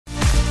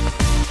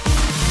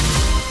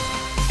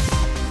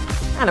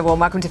And a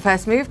warm welcome to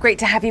First Move. Great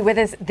to have you with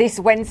us this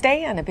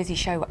Wednesday, and a busy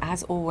show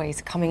as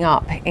always coming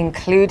up,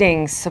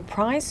 including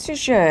surprise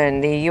sojourn,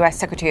 the US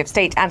Secretary of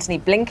State Antony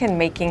Blinken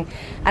making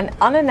an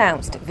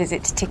unannounced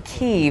visit to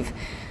Kyiv,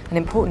 an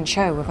important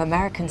show of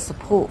American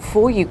support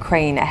for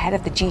Ukraine ahead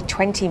of the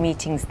G20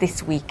 meetings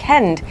this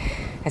weekend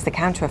as the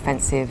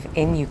counteroffensive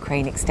in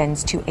Ukraine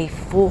extends to a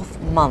fourth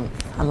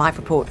month. A live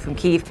report from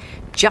Kyiv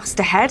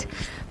just ahead.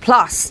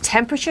 Plus,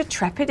 temperature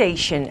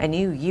trepidation. A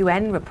new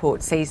UN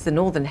report says the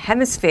Northern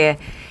Hemisphere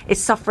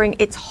is suffering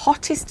its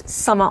hottest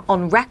summer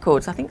on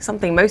record. I think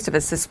something most of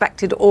us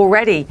suspected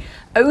already.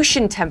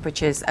 Ocean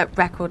temperatures at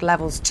record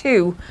levels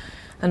too.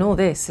 And all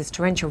this as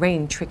torrential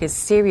rain triggers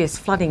serious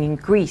flooding in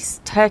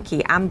Greece,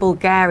 Turkey and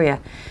Bulgaria.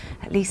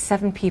 At least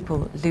 7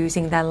 people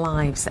losing their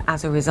lives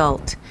as a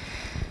result.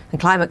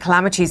 And climate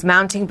calamities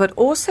mounting, but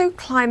also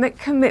climate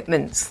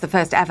commitments. The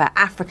first ever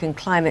African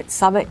Climate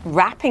Summit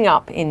wrapping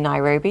up in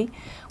Nairobi.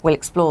 We'll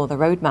explore the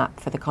roadmap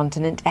for the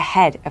continent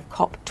ahead of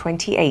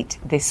COP28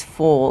 this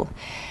fall.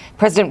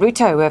 President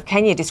Ruto of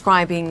Kenya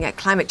describing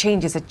climate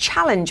change as a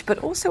challenge, but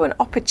also an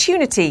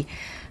opportunity.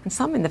 And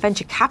some in the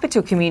venture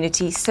capital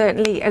community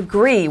certainly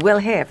agree. We'll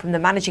hear from the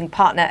managing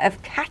partner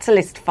of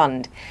Catalyst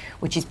Fund,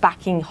 which is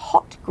backing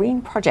hot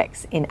green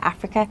projects in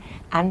Africa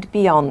and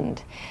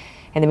beyond.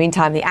 In the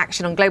meantime, the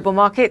action on global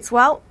markets,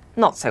 well,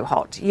 not so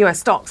hot.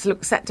 US stocks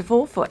look set to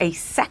fall for a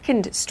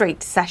second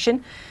straight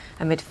session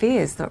amid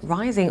fears that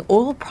rising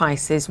oil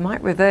prices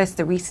might reverse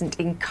the recent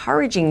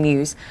encouraging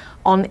news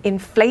on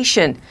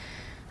inflation.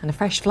 And a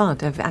fresh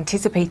flood of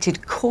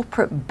anticipated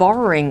corporate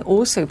borrowing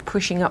also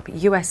pushing up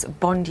US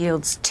bond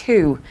yields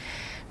too.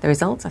 The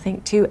results, I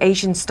think, 2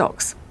 Asian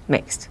stocks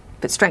mixed.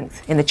 But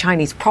strength in the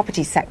Chinese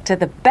property sector,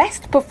 the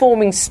best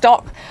performing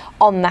stock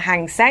on the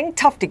Hang Seng.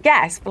 Tough to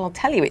guess, but I'll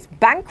tell you, it's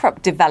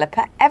bankrupt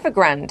developer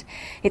Evergrande.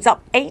 It's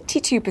up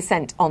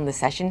 82% on the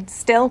session,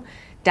 still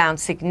down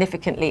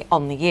significantly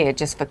on the year,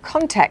 just for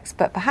context,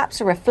 but perhaps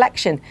a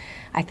reflection,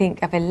 I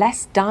think, of a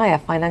less dire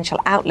financial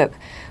outlook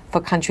for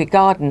Country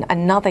Garden,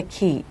 another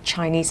key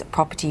Chinese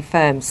property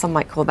firm. Some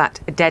might call that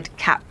a dead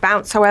cat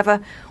bounce.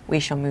 However, we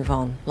shall move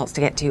on. Lots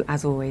to get to,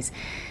 as always.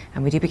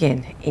 And we do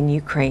begin in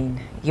Ukraine.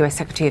 US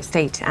Secretary of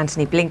State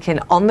Antony Blinken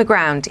on the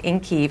ground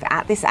in Kyiv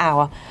at this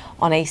hour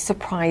on a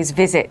surprise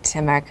visit.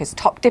 America's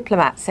top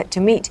diplomat set to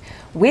meet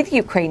with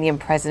Ukrainian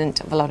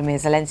President Volodymyr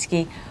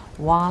Zelensky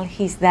while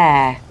he's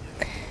there.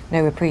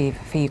 No reprieve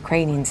for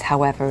Ukrainians,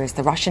 however, as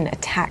the Russian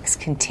attacks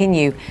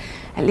continue.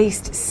 At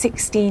least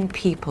 16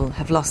 people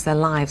have lost their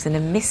lives in a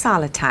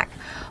missile attack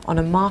on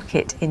a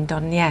market in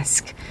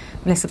Donetsk.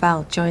 Melissa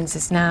Bell joins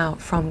us now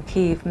from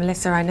Kyiv.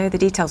 Melissa, I know the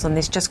details on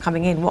this just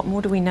coming in. What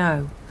more do we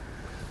know?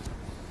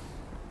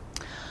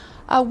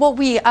 What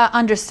we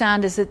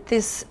understand is that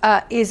this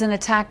is an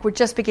attack. We're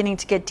just beginning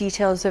to get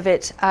details of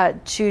it,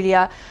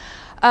 Julia.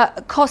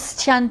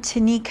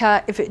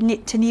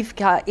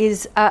 Kostiantynivka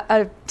is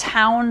a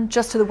town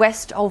just to the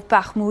west of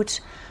Bakhmut.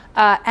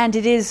 And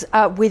it is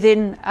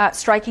within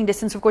striking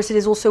distance. Of course, it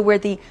is also where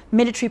the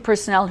military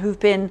personnel who've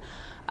been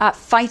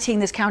fighting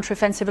this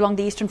counteroffensive along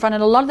the Eastern Front.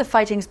 And a lot of the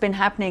fighting has been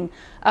happening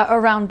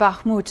around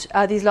Bakhmut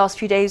these last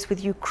few days,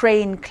 with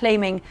Ukraine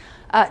claiming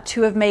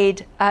to have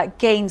made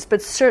gains,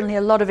 but certainly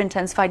a lot of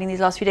intense fighting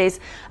these last few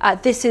days.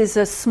 This is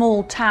a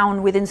small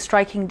town within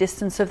striking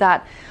distance of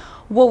that.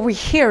 What we're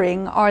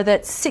hearing are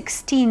that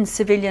 16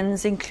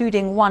 civilians,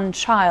 including 1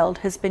 child,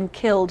 has been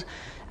killed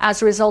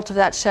as a result of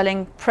that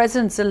shelling.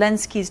 President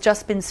Zelensky's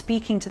just been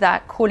speaking to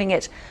that, calling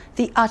it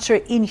the utter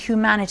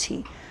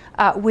inhumanity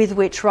with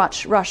which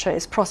Russia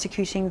is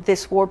prosecuting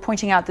this war,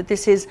 pointing out that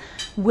this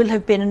will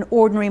have been an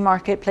ordinary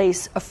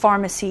marketplace, a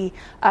pharmacy,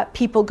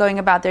 people going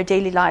about their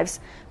daily lives,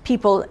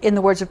 people, in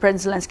the words of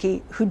President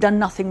Zelensky, who'd done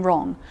nothing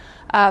wrong.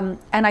 And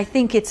I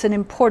think it's an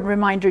important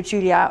reminder,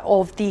 Julia,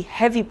 of the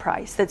heavy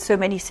price that so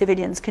many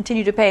civilians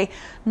continue to pay,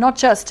 not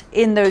just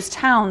in those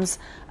towns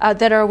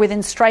that are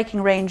within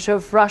striking range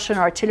of Russian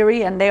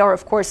artillery, and they are,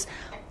 of course,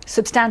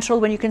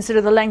 substantial when you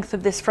consider the length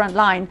of this front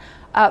line,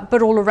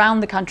 but all around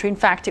the country. In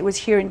fact, it was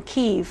here in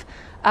Kyiv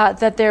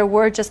that there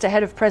were, just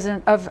ahead of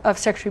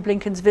Secretary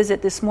Blinken's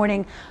visit this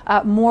morning,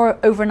 more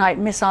overnight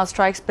missile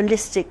strikes,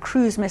 ballistic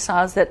cruise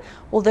missiles that,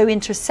 although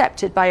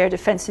intercepted by air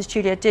defences,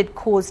 Julia, did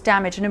cause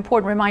damage. An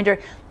important reminder,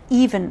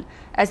 even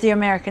as the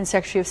American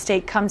Secretary of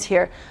State comes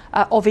here,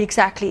 of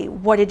exactly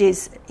what it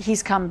is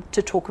he's come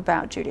to talk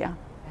about, Julia.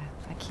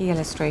 A key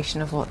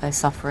illustration of what they're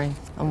suffering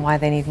and why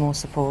they need more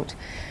support.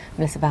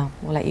 Melissa Bell,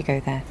 we'll let you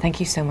go there. Thank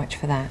you so much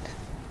for that.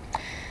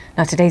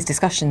 Now, today's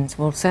discussions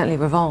will certainly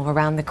revolve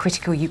around the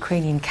critical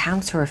Ukrainian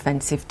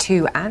counter-offensive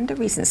too, and a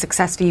recent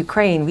success for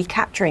Ukraine,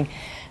 recapturing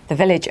the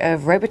village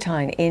of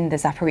Robotyne in the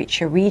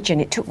Zaporizhzhia region.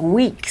 It took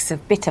weeks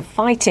of bitter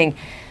fighting,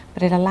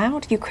 but it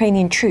allowed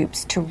Ukrainian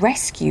troops to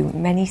rescue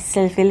many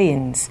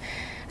civilians.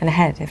 And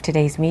ahead of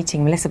today's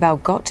meeting, Melissa Bell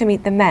got to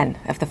meet the men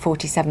of the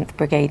 47th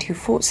Brigade who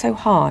fought so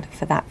hard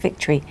for that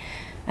victory,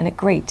 and at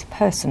great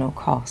personal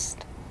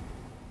cost.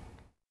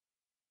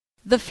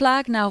 The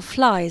flag now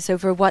flies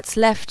over what's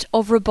left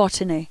of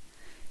Robotyne.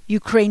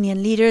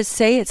 Ukrainian leaders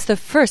say it's the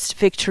first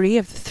victory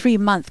of the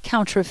 3-month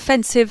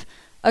counter-offensive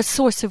a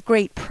source of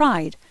great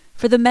pride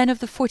for the men of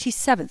the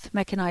 47th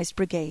Mechanized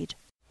Brigade.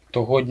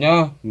 Того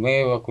дня ми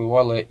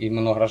евакуювали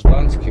іменно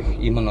гражданських,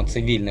 іменно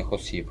цивільних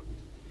осіб.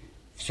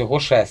 Всього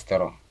 6.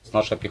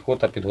 Наша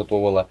піхота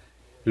підготувала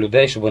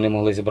людей, щоб вони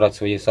могли зібрати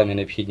свої самі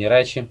необхідні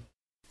речі.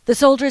 The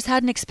soldiers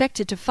hadn't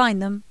expected to find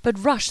them,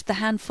 but rushed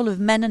the handful of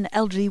men and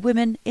elderly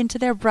women into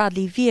their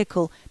Bradley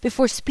vehicle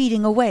before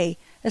speeding away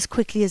as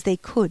quickly as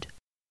they could.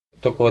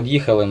 Тільки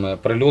від'їхали ми,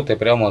 прильоти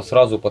прямо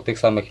одразу по тих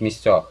самих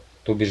місцях.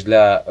 Тобі ж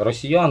для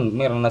росіян,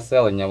 мирне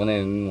населення,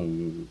 вони,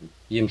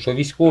 їм що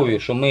військові,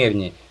 що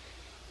мирні,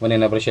 вони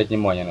не обращають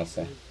уваги на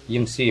це.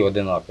 Їм всі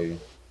одинакові.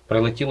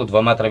 Прилетіло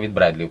 2 метри від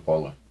Бредлі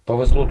впало.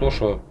 Повезло то,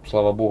 що,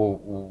 слава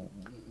Богу,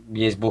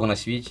 є Бог на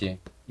світі,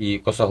 і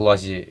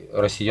косоглазі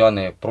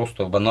росіяни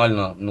просто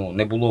банально,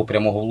 не було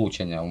прямого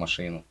влучення в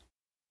машину.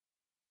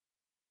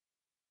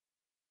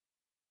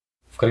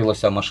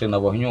 Вкрилася машина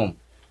вогнем,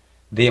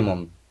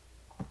 димом,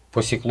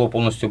 посікло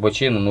повністю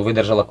бочину,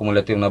 видержала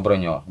кумулятивна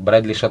броня.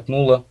 Бредлі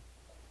шатнуло,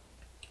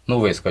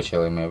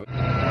 вискочили ми.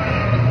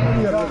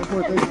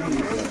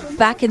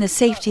 Back in the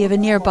safety of a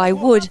nearby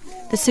wood,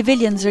 the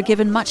civilians are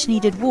given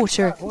much-needed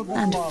water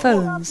and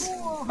phones.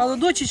 Алло,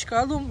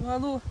 дочечка,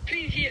 алло.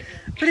 Привіт.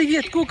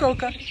 Привіт,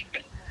 куколка.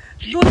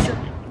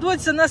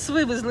 Доця, нас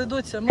вивезли,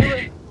 доця.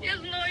 Я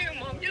знаю,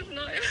 мам, я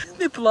знаю.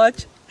 Не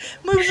плач.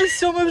 Ми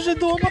вже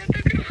дома.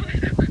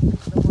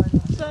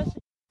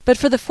 But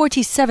for the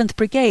 47th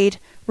Brigade,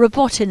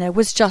 Robotina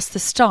was just the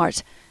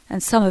start,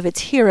 and some of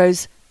its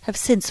heroes have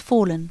since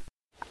fallen.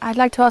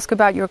 I'd like to ask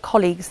about your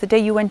colleagues. The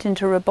day you went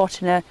into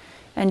Robotina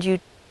and you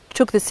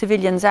took the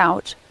civilians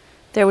out,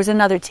 there was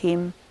another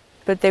team,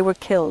 but they were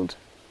killed.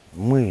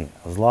 Ми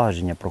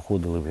злагодження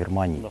проходили в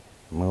Германії.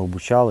 Ми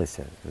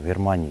обучалися в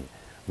Германії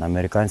на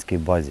американській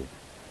базі.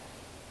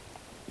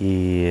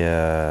 І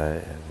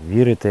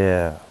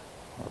вірите,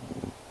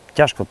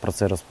 тяжко про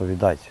це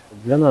розповідати.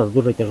 Для нас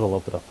дуже тяжела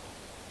втрата.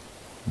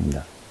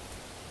 Да.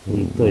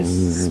 І, тобто,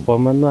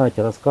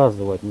 вспоминати,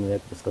 розказувати,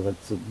 як сказати,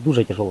 це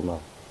дуже тяжело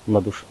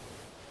на душу.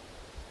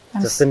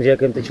 Це з тим,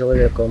 яким ти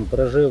чоловіком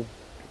прожив,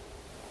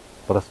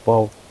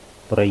 проспав,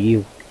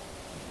 проїв,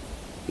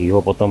 і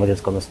його потім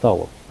різко не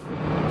стало.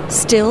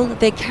 Still,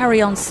 they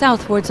carry on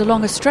southwards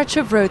along a stretch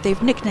of road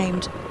they've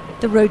nicknamed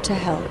the Road to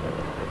Hell.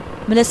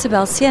 Melissa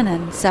Bell,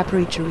 CNN,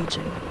 Zaporizhzhia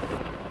region.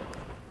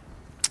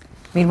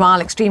 Meanwhile,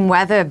 extreme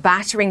weather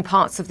battering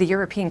parts of the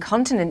European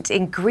continent.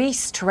 In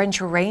Greece,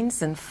 torrential rains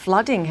and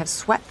flooding have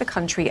swept the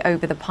country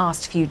over the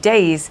past few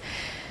days.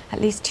 At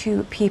least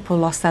 2 people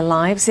lost their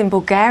lives. In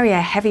Bulgaria,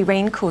 heavy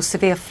rain caused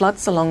severe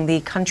floods along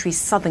the country's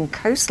southern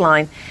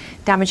coastline,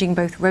 damaging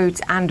both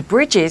roads and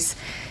bridges.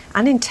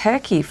 And in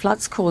Turkey,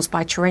 floods caused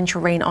by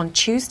torrential rain on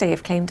Tuesday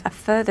have claimed a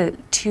further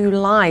 2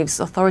 lives.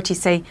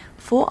 Authorities say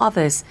 4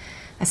 others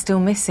are still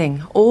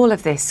missing. All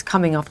of this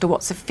coming after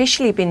what's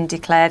officially been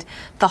declared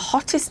the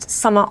hottest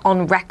summer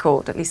on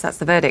record. At least that's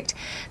the verdict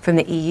from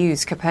the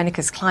EU's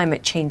Copernicus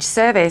Climate Change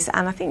Service.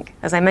 And I think,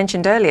 as I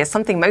mentioned earlier,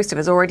 something most of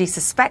us already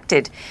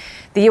suspected.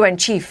 The UN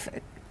chief,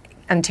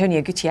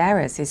 Antonio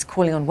Guterres, is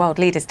calling on world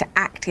leaders to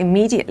act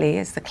immediately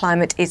as the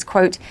climate is,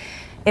 quote,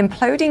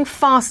 imploding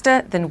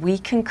faster than we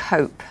can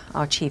cope.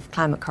 Our chief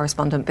climate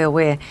correspondent, Bill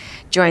Weir,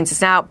 joins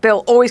us now.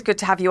 Bill, always good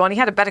to have you on. He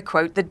had a better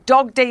quote. The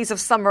dog days of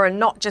summer are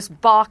not just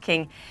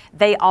barking,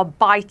 they are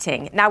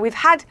biting. Now, we've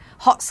had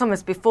hot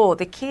summers before.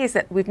 The key is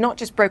that we've not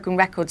just broken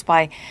records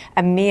by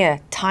a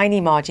mere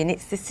tiny margin.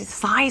 It's the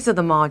size of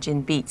the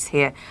margin beats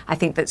here, I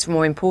think, that's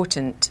more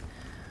important.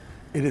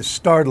 It is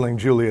startling,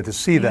 Julia, to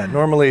see that.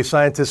 Normally,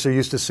 scientists are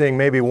used to seeing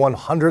maybe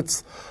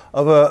 1/100th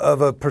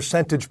of a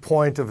percentage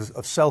point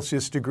of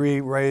Celsius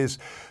degree raise.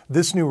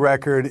 This new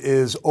record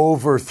is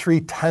over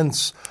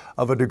 3/10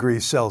 of a degree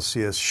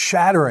Celsius,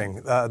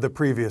 shattering the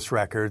previous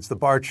records. The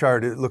bar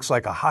chart, it looks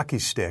like a hockey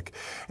stick.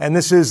 And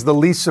this is the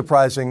least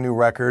surprising new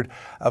record.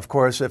 Of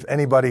course, if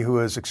anybody who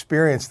has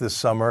experienced this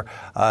summer,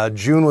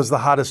 June was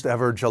the hottest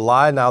ever,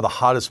 July now the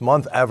hottest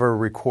month ever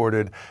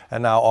recorded,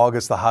 and now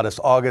August the hottest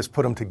August.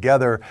 Put them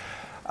together.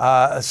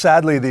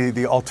 Sadly,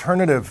 the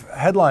alternative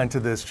headline to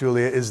this,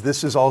 Julia, is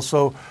this is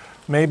also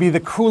maybe the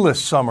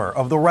coolest summer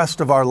of the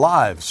rest of our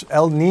lives.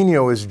 El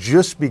Nino is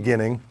just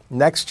beginning.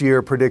 Next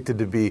year predicted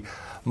to be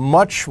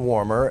much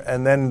warmer.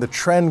 And then the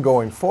trend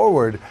going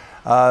forward,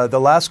 the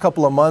last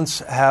couple of months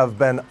have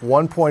been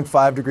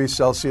 1.5 degrees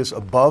Celsius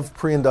above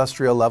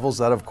pre-industrial levels.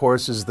 That, of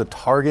course, is the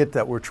target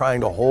that we're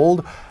trying to hold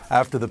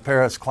after the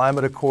Paris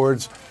Climate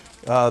Accords.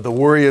 The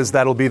worry is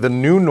that'll be the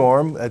new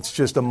norm. It's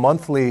just a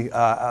monthly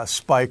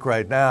spike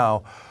right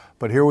now.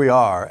 But here we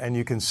are, and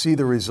you can see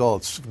the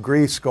results.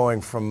 Greece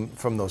going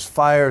from those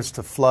fires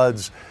to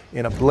floods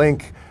in a blink.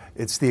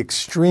 It's the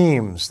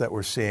extremes that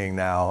we're seeing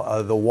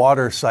now. The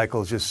water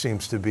cycle just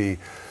seems to be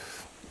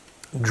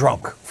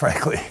drunk,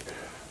 frankly.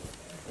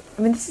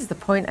 I mean, this is the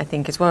point, I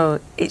think, as well.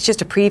 It's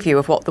just a preview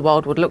of what the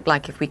world would look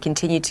like if we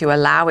continue to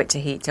allow it to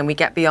heat and we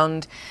get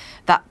beyond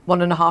that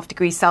 1.5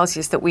 degrees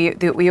Celsius that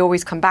we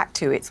always come back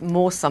to. It's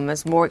more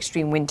summers, more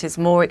extreme winters,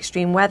 more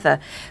extreme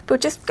weather.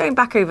 But just going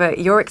back over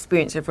your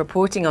experience of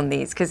reporting on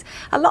these, because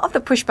a lot of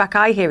the pushback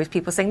I hear is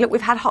people saying, look,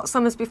 we've had hot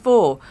summers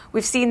before.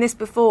 We've seen this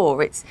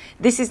before.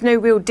 This is no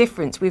real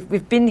difference.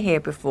 We've been here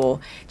before.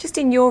 Just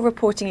in your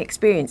reporting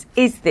experience,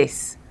 is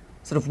this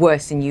sort of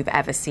worse than you've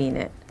ever seen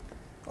it?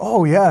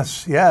 Oh,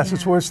 yes.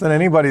 It's worse than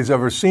anybody's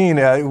ever seen.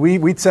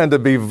 We tend to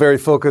be very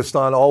focused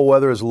on all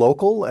weather is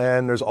local,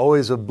 and there's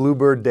always a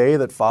bluebird day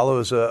that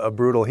follows a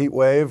brutal heat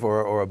wave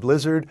or a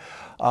blizzard,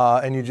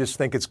 and you just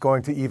think it's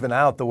going to even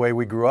out the way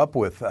we grew up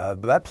with.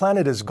 But that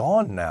planet is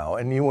gone now,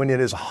 and when it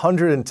is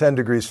 110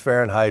 degrees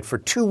Fahrenheit for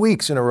 2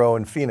 weeks in a row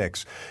in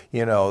Phoenix,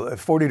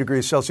 40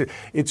 degrees Celsius,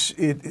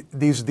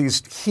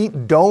 these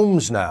heat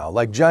domes now,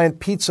 like giant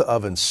pizza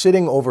ovens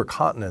sitting over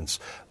continents.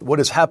 What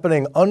is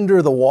happening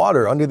under the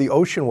water, under the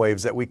ocean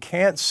waves that we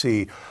can't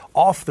see,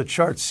 off the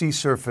chart sea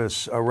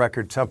surface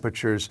record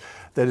temperatures,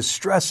 that is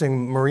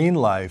stressing marine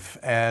life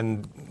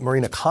and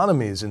marine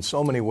economies in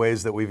so many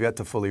ways that we've yet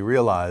to fully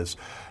realize.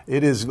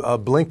 It is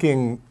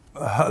blinking.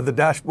 The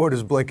dashboard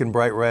is blinking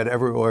bright red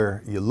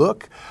everywhere you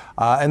look,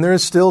 and there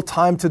is still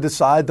time to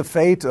decide the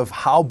fate of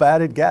how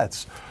bad it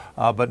gets.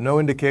 But no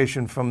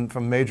indication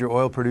from major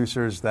oil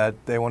producers that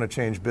they want to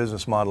change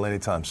business model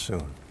anytime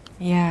soon.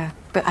 Yeah,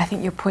 but I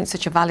think your point's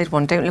such a valid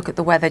one. Don't look at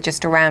the weather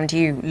just around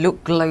you.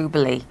 Look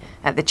globally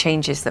at the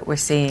changes that we're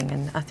seeing,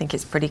 and I think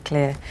it's pretty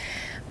clear.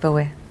 But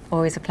we're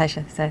always a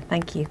pleasure, so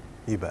thank you.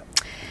 You bet.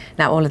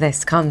 Now, all of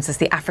this comes as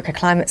the Africa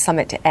Climate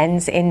Summit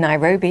ends in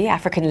Nairobi.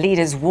 African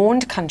leaders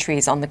warned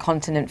countries on the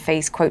continent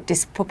face, quote,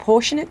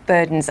 disproportionate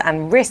burdens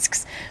and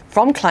risks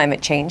from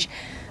climate change,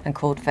 and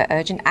called for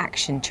urgent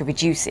action to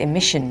reduce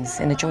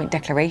emissions. In a joint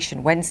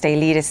declaration Wednesday,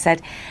 leaders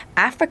said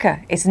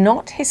Africa is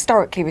not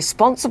historically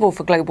responsible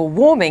for global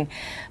warming,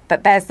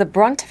 but bears the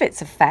brunt of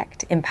its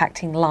effect,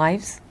 impacting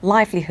lives,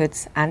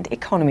 livelihoods and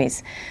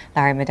economies.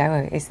 Larry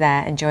Madowo is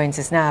there and joins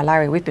us now.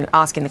 Larry, we've been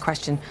asking the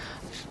question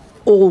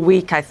all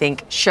week, I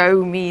think.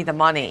 Show me the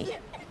money.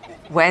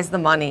 Where's the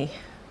money?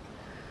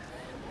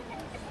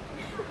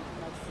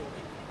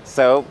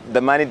 So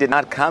the money did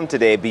not come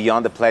today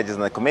beyond the pledges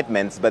and the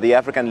commitments, but the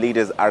African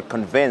leaders are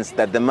convinced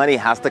that the money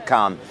has to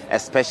come,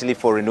 especially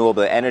for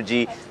renewable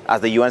energy.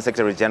 As the UN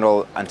Secretary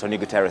General Antonio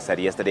Guterres said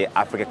yesterday,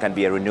 Africa can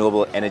be a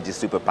renewable energy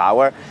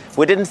superpower.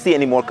 We didn't see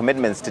any more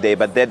commitments today,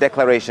 but their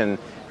declaration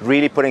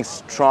really putting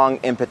strong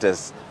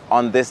impetus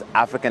on this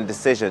African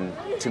decision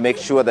to make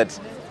sure that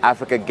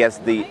Africa gets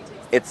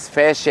its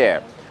fair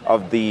share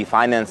of the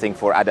financing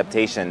for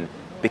adaptation,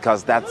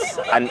 because that's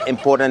an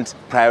important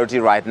priority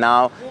right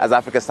now. As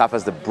Africa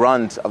suffers the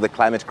brunt of the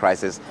climate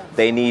crisis,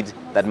 they need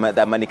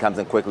that money comes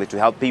in quickly to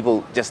help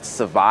people just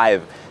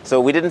survive. So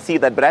we didn't see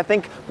that, but I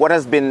think what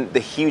has been the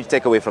huge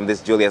takeaway from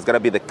this, Julia, has got to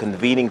be the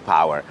convening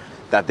power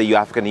that the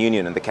African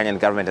Union and the Kenyan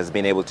government has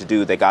been able to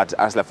do. They got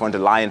Ursula von der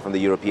Leyen from the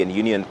European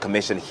Union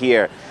Commission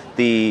here,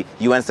 the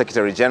UN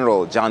Secretary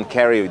General, John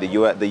Kerry,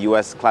 the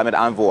US climate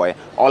envoy,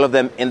 all of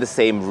them in the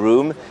same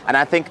room. And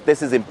I think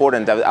this is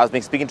important. I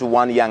was speaking to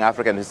one young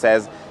African who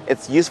says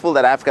it's useful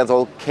that Africans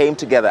all came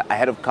together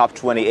ahead of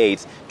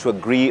COP28 to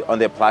agree on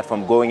their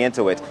platform going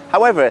into it.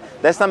 However,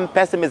 there's some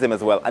pessimism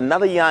as well.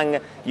 Another young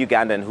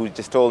Ugandan who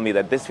just told me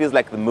that this feels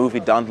like the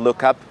movie Don't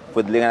Look Up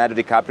with Leonardo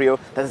DiCaprio.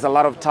 There's a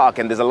lot of talk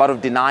and there's a lot of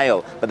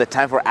denial, but the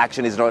time for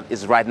action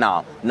is right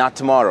now, not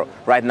tomorrow,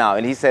 right now.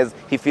 And he says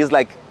he feels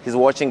like he's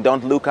watching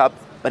Don't Look Up,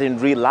 but in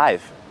real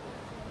life.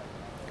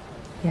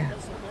 Yeah.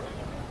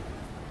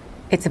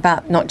 It's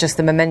about not just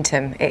the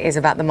momentum, it is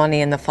about the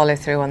money and the follow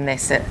through on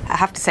this. I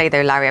have to say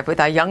though, Larry, with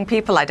our young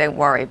people, I don't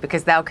worry,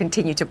 because they'll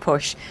continue to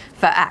push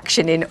for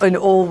action in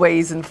all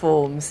ways and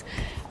forms.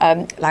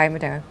 Larry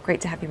Madowo,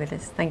 great to have you with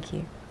us. Thank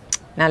you.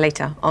 Now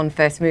later on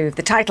First Move,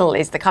 the title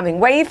is The Coming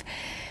Wave,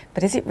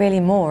 but is it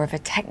really more of a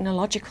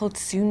technological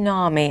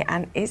tsunami?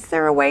 And is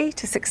there a way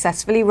to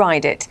successfully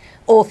ride it?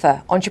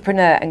 Author,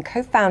 entrepreneur and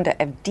co-founder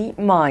of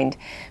DeepMind,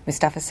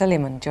 Mustafa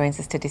Suleyman, joins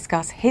us to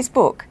discuss his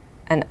book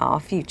and our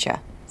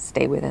future.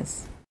 Stay with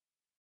us.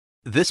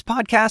 This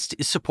podcast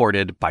is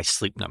supported by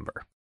Sleep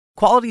Number.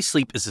 Quality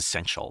sleep is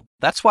essential.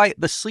 That's why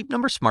the Sleep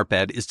Number Smart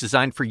Bed is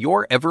designed for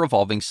your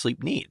ever-evolving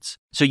sleep needs,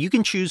 so you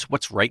can choose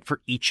what's right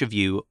for each of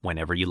you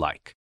whenever you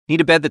like. Need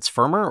a bed that's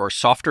firmer or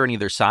softer on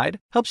either side?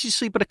 Helps you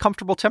sleep at a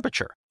comfortable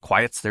temperature.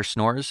 Quiets their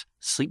snores?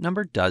 Sleep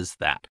Number does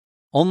that.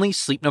 Only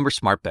Sleep Number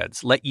Smart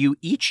Beds let you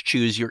each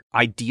choose your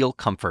ideal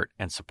comfort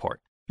and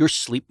support, your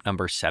Sleep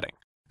Number setting.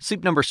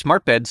 Sleep Number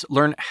Smart Beds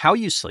learn how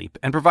you sleep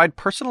and provide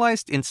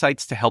personalized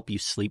insights to help you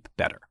sleep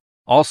better.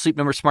 All Sleep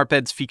Number Smart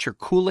Beds feature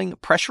cooling,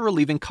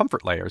 pressure-relieving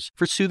comfort layers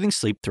for soothing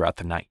sleep throughout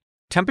the night.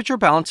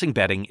 Temperature-balancing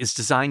bedding is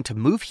designed to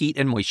move heat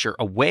and moisture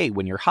away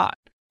when you're hot.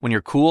 When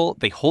you're cool,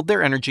 they hold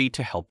their energy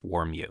to help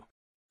warm you.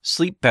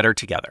 Sleep better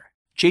together.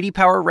 J.D.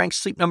 Power ranks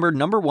Sleep Number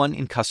 #1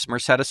 in customer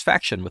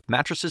satisfaction with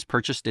mattresses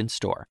purchased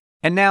in-store.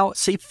 And now,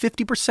 save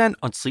 50%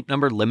 on Sleep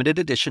Number limited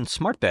edition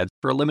smart beds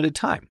for a limited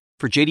time.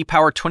 For J.D.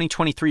 Power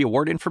 2023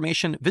 award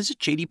information, visit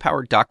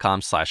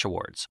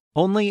jdpower.com/awards.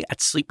 Only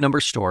at Sleep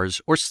Number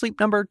stores or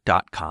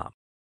sleepnumber.com.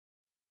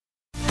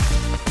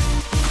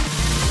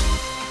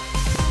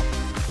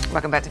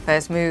 Welcome back to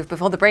First Move.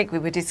 Before the break, we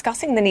were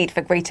discussing the need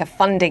for greater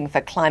funding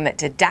for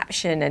climate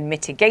adaptation and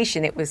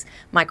mitigation. It was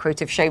my quote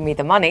of "Show me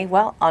the money."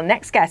 Well, our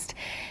next guest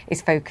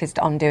is focused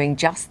on doing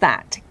just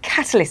that.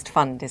 Catalyst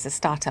Fund is a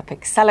startup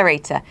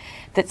accelerator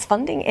that's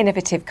funding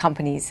innovative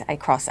companies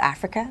across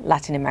Africa,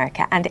 Latin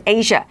America and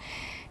Asia.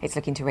 It's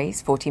looking to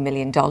raise $40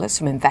 million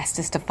from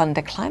investors to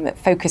fund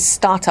climate-focused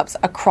startups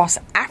across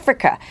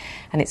Africa.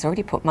 And it's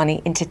already put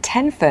money into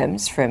 10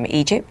 firms from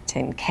Egypt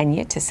and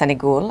Kenya to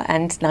Senegal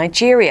and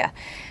Nigeria.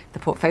 The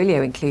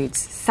portfolio includes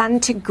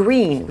Sand to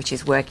Green, which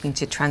is working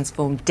to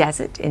transform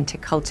desert into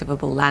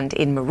cultivable land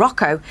in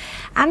Morocco,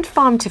 and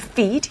Farm to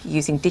Feed,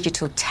 using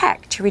digital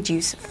tech to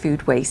reduce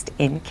food waste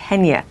in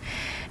Kenya.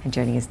 And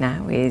joining us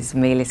now is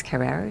Maelis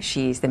Carraro.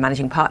 She's the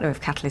managing partner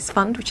of Catalyst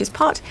Fund, which is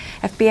part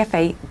of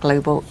BFA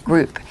Global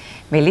Group.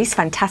 Maelis,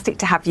 fantastic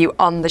to have you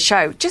on the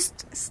show.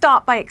 Just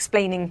start by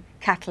explaining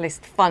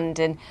Catalyst Fund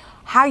and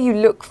how you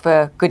look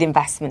for good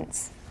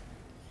investments.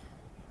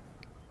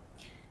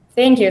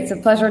 Thank you. It's a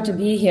pleasure to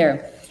be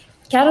here.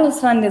 Catalyst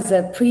Fund is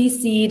a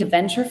pre-seed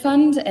venture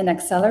fund and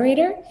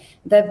accelerator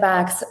that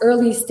backs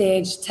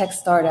early-stage tech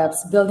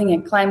startups building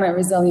a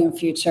climate-resilient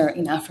future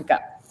in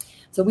Africa.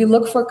 So we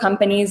look for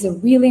companies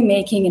really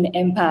making an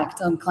impact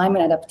on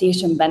climate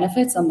adaptation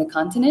benefits on the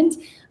continent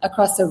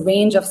across a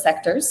range of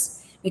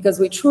sectors, because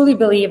we truly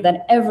believe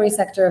that every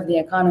sector of the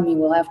economy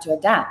will have to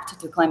adapt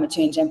to climate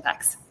change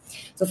impacts.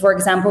 So, for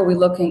example, we're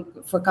looking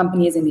for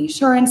companies in the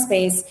insurance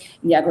space,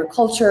 in the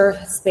agriculture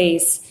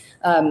space,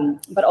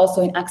 but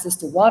also in access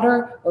to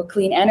water or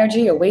clean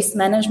energy or waste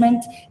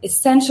management,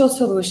 essential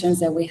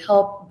solutions that will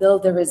help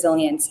build the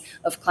resilience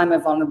of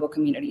climate vulnerable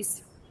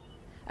communities.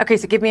 Okay,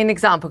 so give me an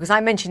example, because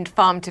I mentioned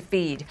Farm to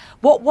Feed.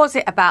 What was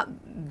it about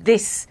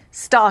this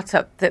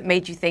startup that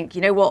made you think,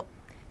 you know what,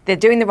 they're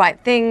doing the right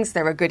things,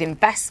 they're a good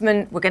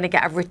investment, we're going to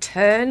get a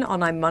return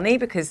on our money?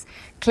 Because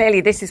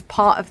clearly this is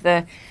part of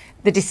the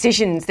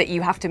decisions that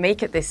you have to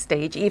make at this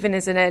stage, even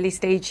as an early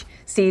stage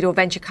seed or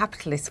venture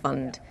capitalist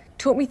fund.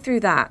 Talk me through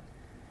that.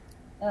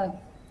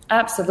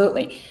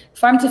 Absolutely.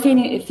 Farm to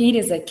Feed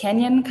is a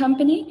Kenyan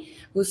company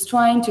who's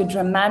trying to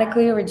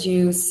dramatically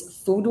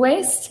reduce food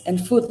waste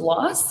and food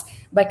loss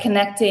by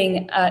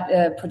connecting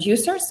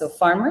producers, so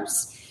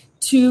farmers,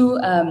 to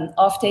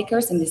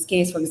off-takers, in this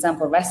case, for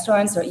example,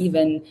 restaurants or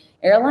even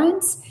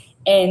airlines,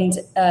 and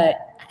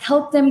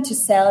help them to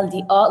sell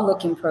the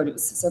odd-looking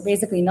produce. So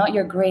basically not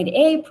your grade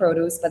A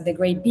produce, but the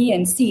grade B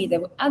and C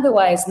that would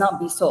otherwise not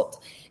be sold.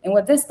 And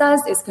what this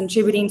does is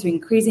contributing to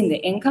increasing the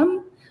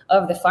income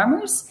of the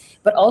farmers,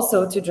 but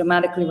also to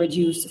dramatically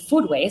reduce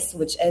food waste,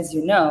 which, as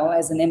you know,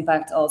 has an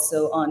impact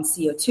also on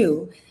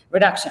CO2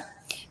 reduction.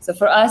 So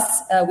for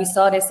us, we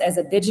saw this as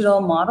a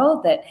digital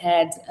model that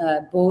had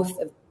both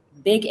a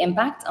big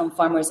impact on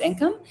farmers'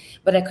 income,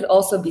 but it could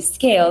also be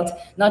scaled,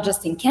 not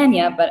just in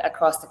Kenya, but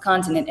across the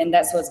continent. And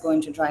that's what's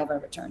going to drive our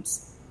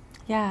returns.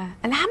 Yeah.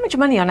 And how much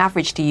money on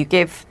average do you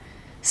give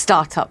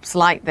startups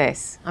like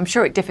this? I'm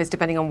sure it differs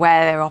depending on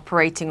where they're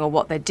operating or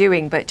what they're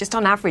doing, but just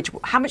on average,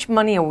 how much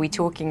money are we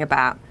talking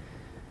about?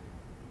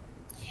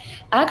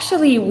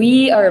 Actually,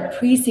 we are a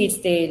pre-seed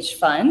stage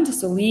fund.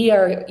 So we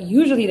are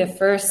usually the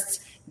first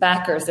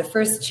backers, the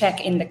first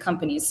check in the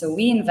company. So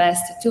we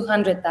invest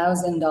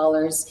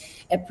 $200,000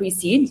 at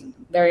pre-seed,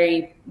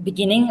 very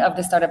beginning of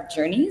the startup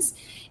journeys.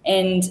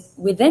 And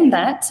within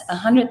that,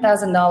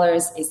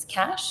 $100,000 is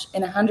cash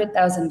and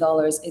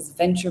 $100,000 is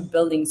venture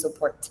building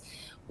support,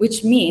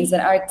 which means that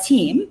our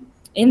team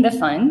in the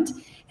fund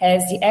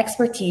has the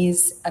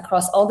expertise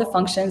across all the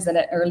functions that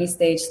an early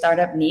stage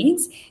startup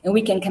needs. And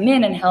we can come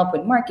in and help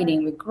with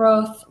marketing, with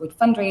growth, with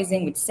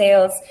fundraising, with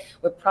sales,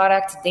 with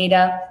product,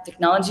 data,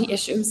 technology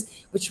issues,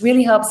 which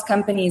really helps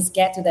companies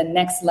get to the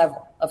next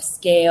level of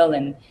scale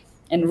and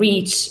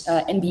reach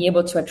and be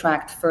able to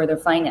attract further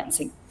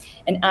financing.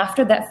 And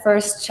after that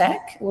first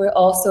check, we're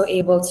also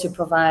able to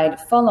provide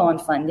follow-on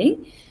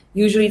funding.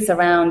 Usually it's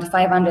around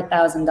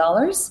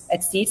 $500,000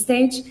 at seed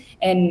stage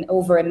and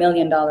over $1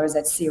 million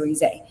at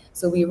Series A.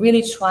 So we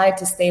really try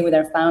to stay with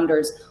our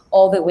founders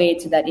all the way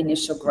to that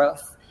initial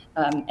growth.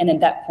 And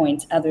at that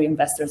point, other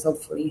investors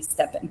hopefully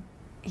step in.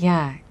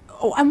 Yeah.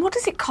 Oh, and what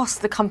does it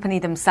cost the company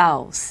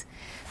themselves?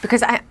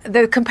 Because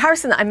the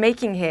comparison that I'm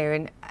making here,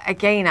 and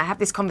again, I have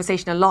this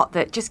conversation a lot,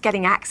 that just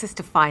getting access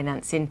to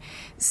finance in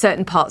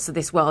certain parts of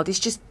this world is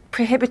just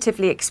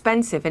prohibitively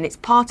expensive. And it's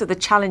part of the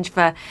challenge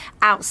for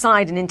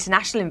outside and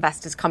international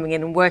investors coming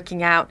in and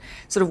working out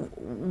sort of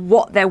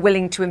what they're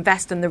willing to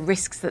invest and the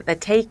risks that they're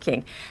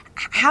taking.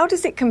 How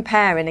does it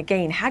compare? And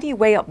again, how do you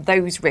weigh up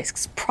those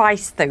risks,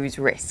 price those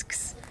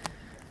risks?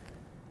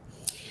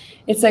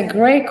 It's a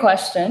great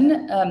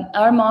question.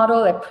 Our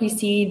model at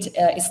pre-seed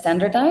is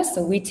standardized.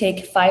 So we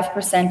take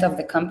 5% of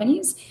the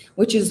companies,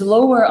 which is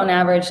lower on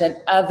average than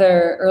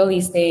other early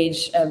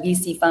stage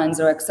VC funds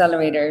or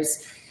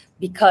accelerators,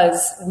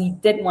 because we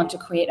did want to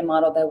create a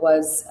model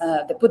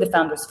that put the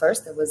founders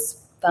first, that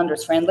was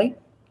founders friendly.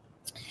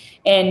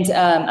 And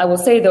I will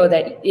say, though,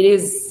 that it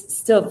is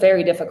still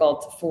very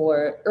difficult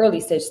for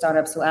early stage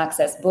startups to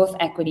access both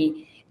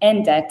equity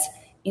and debt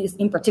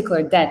in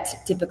particular,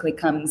 debt typically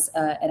comes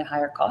at a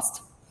higher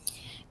cost.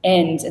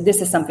 And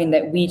this is something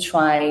that we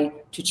try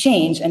to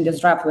change and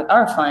disrupt with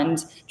our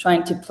fund,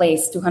 trying to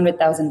place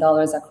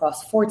 $200,000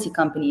 across 40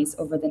 companies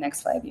over the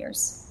next 5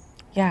 years.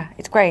 Yeah,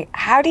 it's great.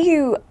 How do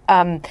you,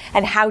 and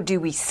how do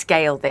we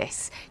scale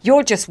this?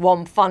 You're just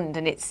one fund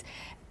and it's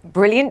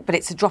brilliant, but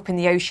it's a drop in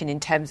the ocean in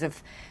terms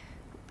of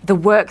the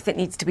work that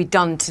needs to be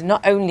done to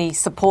not only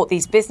support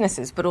these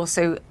businesses, but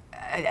also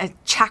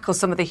tackle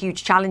some of the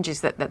huge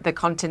challenges that the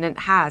continent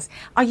has.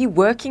 Are you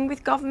working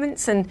with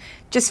governments? And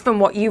just from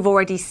what you've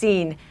already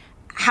seen,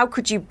 how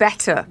could you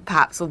better,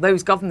 perhaps, or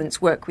those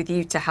governments work with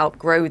you to help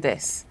grow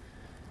this?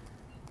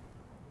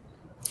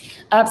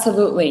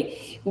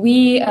 Absolutely.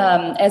 We,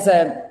 as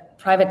a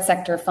private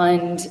sector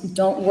fund,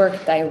 don't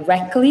work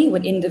directly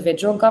with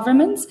individual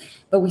governments,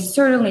 but we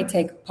certainly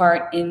take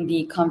part in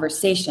the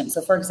conversation.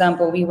 So, for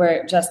example, we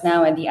were just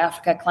now at the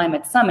Africa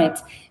Climate Summit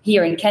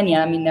here in Kenya,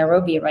 I'm in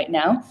Nairobi right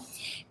now,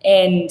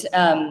 and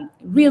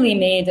really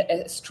made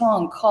a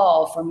strong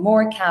call for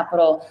more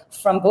capital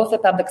from both the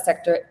public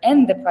sector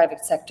and the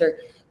private sector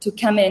to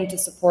come in to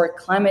support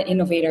climate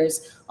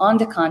innovators on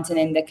the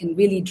continent that can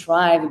really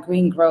drive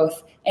green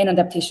growth and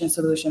adaptation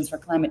solutions for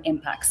climate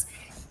impacts.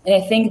 And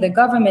I think the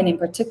government in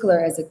particular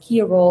has a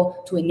key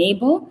role to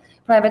enable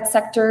private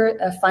sector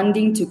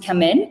funding to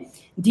come in,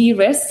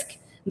 de-risk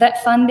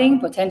that funding,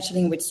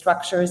 potentially with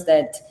structures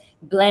that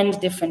blend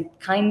different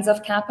kinds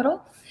of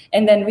capital,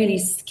 and then really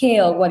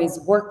scale what is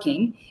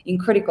working in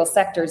critical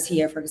sectors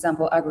here, for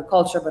example,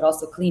 agriculture, but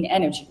also clean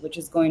energy, which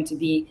is going to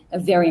be a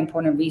very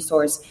important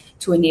resource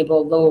to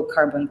enable low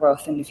carbon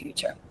growth in the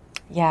future.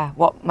 Yeah,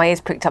 what my ears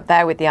pricked up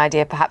there with the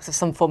idea perhaps of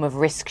some form of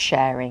risk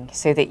sharing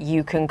so that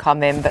you can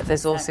come in, but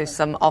there's also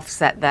some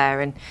offset there,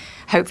 and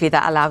hopefully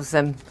that allows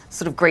them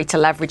sort of greater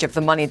leverage of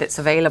the money that's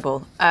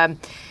available.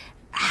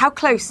 How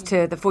close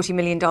to the $40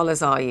 million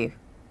are you?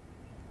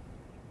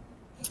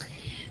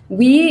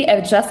 We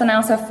have just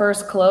announced our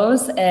first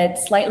close at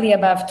slightly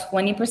above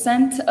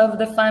 20% of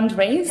the fund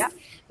raised,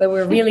 but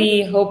we're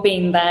really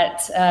hoping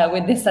that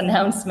with this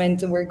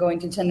announcement, we're going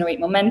to generate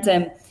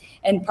momentum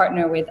and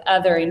partner with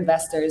other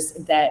investors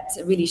that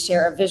really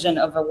share a vision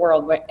of a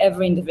world where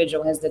every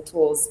individual has the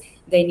tools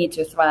they need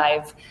to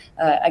thrive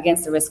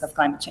against the risk of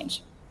climate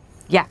change.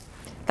 Yeah.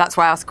 That's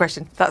why I asked a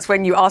question. That's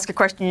when you ask a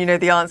question you know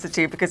the answer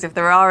to, because if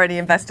there are any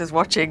investors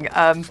watching,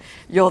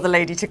 you're the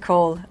lady to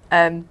call.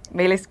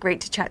 Maelis,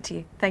 great to chat to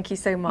you. Thank you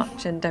so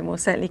much, and we'll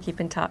certainly keep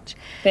in touch.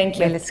 Thank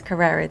you. Maelis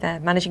Carraro there,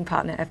 Managing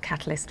Partner of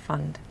Catalyst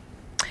Fund.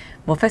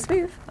 More First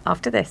Move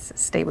after this.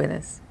 Stay with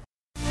us.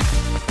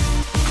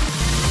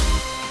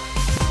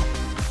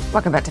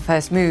 Welcome back to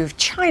First Move.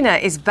 China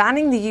is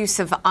banning the use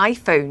of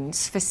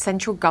iPhones for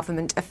central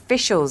government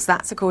officials.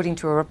 That's according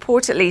to a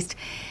report, at least,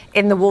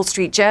 in the Wall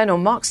Street Journal.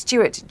 Mark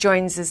Stewart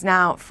joins us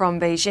now from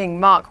Beijing.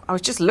 Mark, I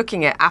was just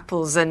looking at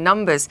Apple's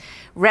numbers.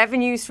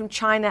 Revenues from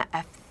China,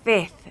 a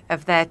fifth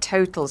of their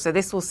total. So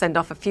this will send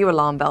off a few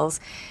alarm bells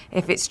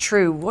if it's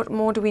true. What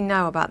more do we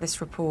know about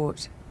this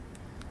report?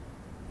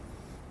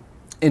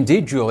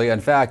 Indeed, Julia. In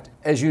fact,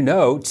 as you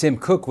know, Tim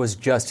Cook was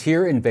just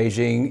here in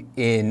Beijing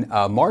in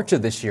March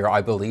of this year,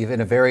 I believe,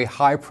 in a very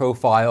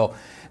high-profile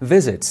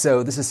visit.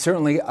 So this is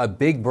certainly a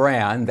big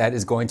brand that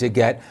is going to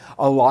get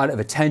a lot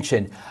of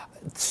attention.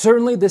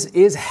 Certainly, this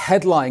is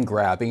headline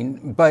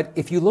grabbing, but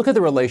if you look at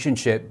the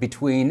relationship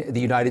between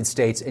the United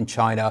States and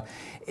China,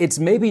 it's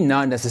maybe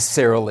not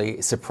necessarily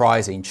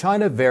surprising.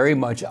 China very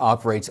much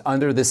operates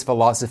under this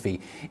philosophy.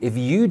 If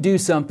you do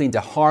something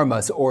to harm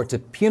us or to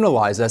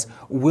penalize us,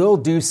 we'll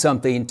do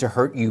something to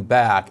hurt you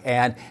back.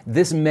 And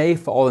this may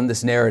fall in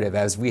this narrative,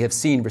 as we have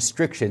seen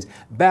restrictions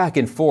back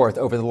and forth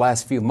over the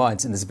last few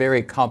months in this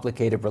very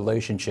complicated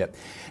relationship.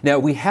 Now,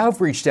 we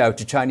have reached out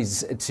to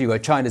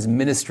China's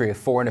Ministry of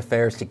Foreign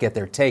Affairs to get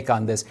their take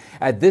on this.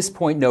 At this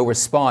point, no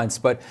response.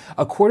 But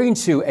according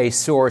to a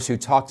source who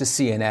talked to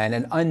CNN,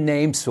 an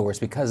unnamed source,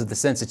 because of the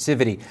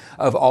sensitivity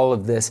of all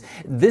of this,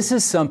 this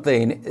is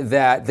something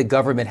that the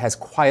government has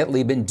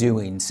quietly been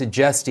doing,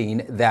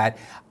 suggesting that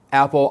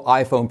Apple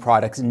iPhone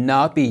products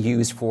not be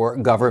used for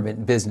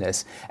government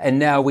business. And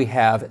now we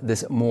have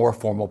this more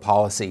formal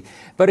policy.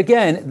 But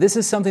again, this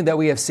is something that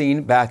we have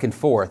seen back and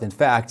forth. In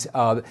fact,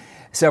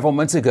 several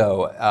months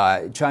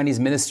ago, Chinese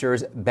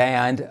ministers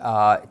banned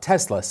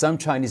Tesla. Some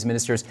Chinese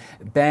ministers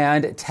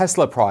banned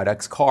Tesla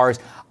products, cars,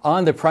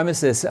 on the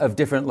premises of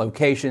different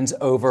locations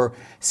over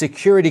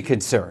security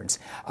concerns.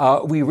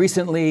 We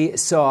recently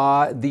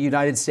saw the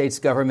United States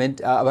government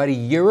about a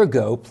year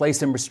ago place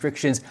some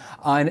restrictions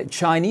on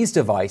Chinese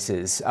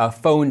devices,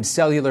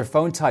 cellular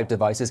phone type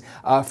devices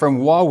from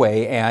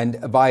Huawei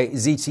and by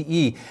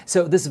ZTE.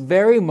 So this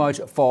very much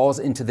falls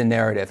into the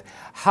narrative.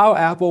 How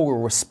Apple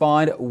will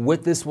respond,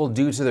 what this will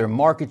do to their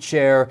market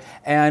share,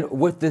 and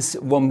what this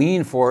will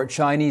mean for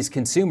Chinese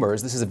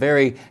consumers. This is a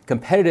very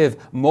competitive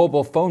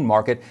mobile phone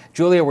market.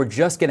 Julia, we're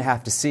just going to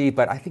have to see,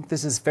 but I think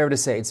this is fair to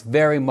say it's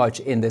very much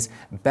in this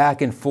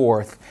back and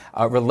forth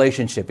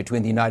relationship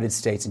between the United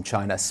States and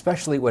China,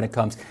 especially when it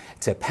comes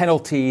to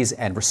penalties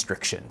and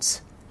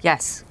restrictions.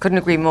 Yes, couldn't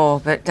agree more.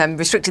 But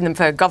restricting them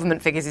for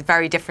government figures is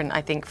very different,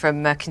 I think,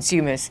 from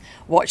consumers.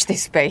 Watch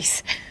this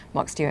space.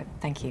 Mark Stewart,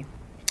 thank you.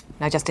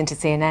 Now just into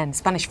CNN.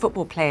 Spanish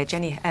football player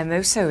Jenny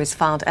Hermoso has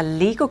filed a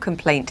legal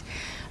complaint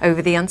over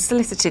the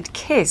unsolicited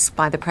kiss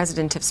by the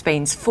president of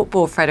Spain's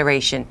Football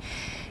Federation.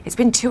 It's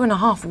been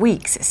 2.5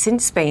 weeks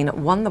since Spain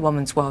won the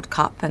Women's World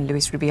Cup and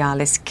Luis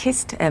Rubiales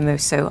kissed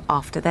Hermoso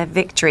after their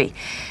victory.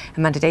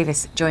 Amanda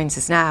Davis joins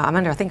us now.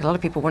 Amanda, I think a lot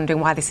of people are wondering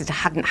why this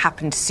hadn't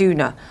happened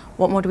sooner.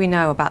 What more do we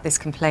know about this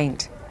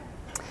complaint?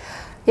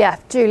 Yeah,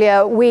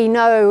 Julia, we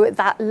know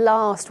that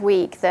last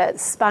week that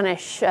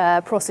Spanish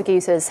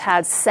prosecutors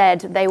had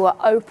said they were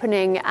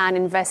opening an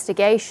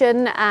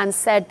investigation and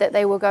said that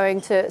they were going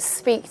to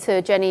speak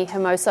to Jenny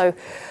Hermoso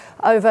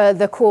over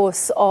the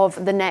course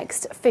of the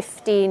next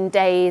 15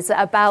 days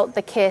about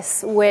the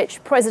kiss,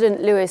 which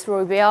President Luis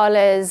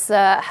Rubiales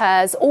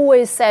has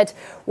always said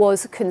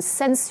was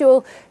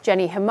consensual.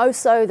 Jenny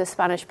Hermoso, the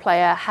Spanish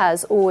player,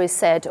 has always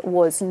said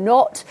was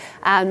not.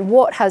 And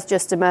what has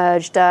just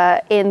emerged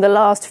in the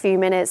last few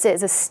minutes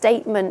is a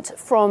statement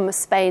from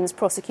Spain's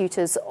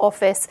prosecutor's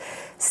office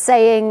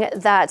saying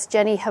that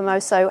Jenny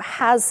Hermoso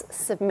has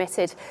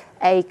submitted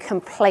a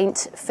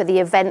complaint for the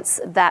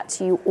events that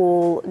you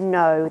all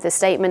know. The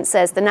statement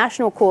says the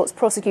National Court's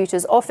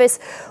Prosecutor's Office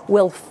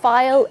will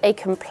file a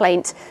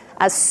complaint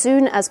as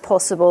soon as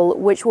possible,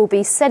 which will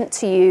be sent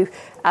to you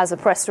as a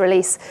press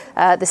release.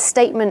 The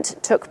statement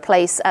took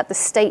place at the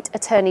State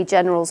Attorney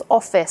General's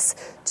office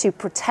to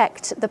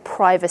protect the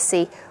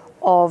privacy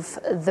of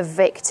the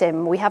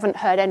victim. We haven't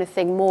heard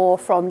anything more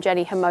from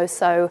Jenny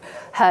Hermoso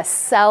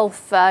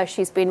herself.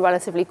 She's been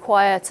relatively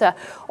quiet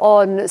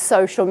on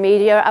social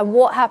media. And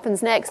what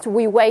happens next,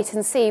 we wait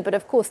and see. But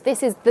of course,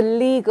 this is the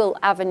legal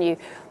avenue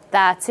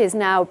that is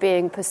now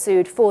being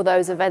pursued for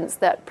those events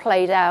that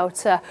played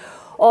out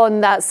on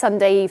that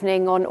Sunday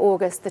evening on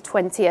August the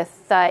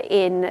 20th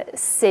in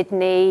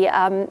Sydney.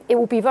 It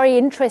will be very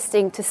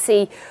interesting to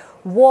see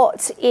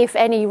what, if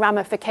any,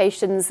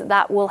 ramifications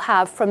that will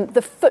have from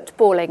the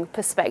footballing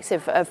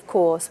perspective, of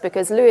course,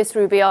 because Luis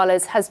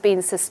Rubiales has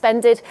been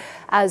suspended,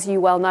 as you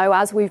well know,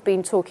 as we've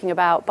been talking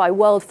about, by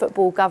World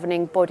Football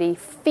governing body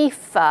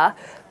FIFA.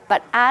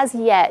 But as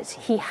yet,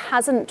 he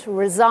hasn't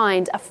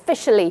resigned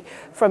officially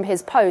from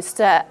his post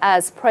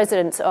as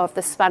president of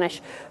the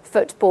Spanish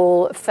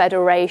Football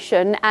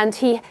Federation, and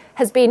he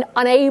has been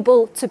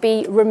unable to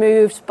be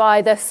removed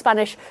by the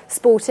Spanish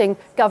sporting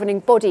governing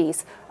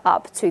bodies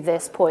up to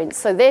this point.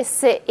 So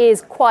this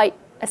is quite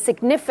a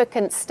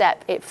significant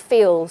step, it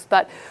feels,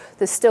 but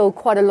there's still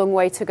quite a long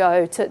way to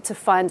go to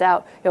find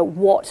out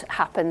what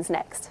happens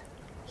next.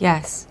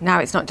 Yes, now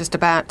it's not just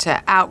about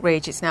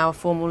outrage, it's now a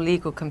formal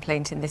legal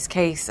complaint in this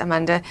case.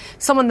 Amanda,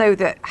 someone, though,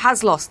 that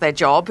has lost their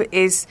job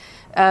is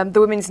the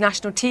women's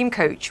national team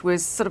coach,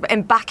 was sort of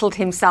embattled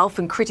himself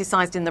and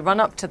criticised in the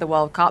run-up to the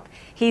World Cup.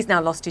 He's now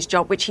lost his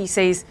job, which he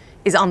says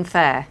is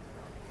unfair.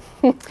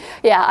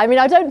 Yeah, I mean,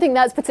 I don't think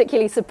that's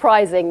particularly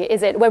surprising,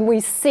 is it, when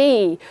we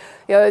see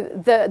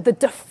the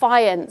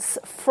defiance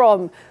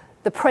from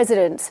the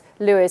president,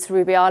 Luis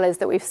Rubiales,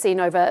 that we've seen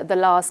over the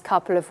last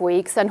couple of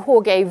weeks. And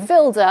Jorge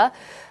Vilda,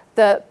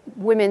 the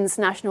women's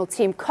national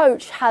team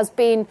coach, has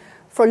been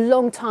for a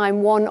long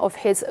time one of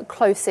his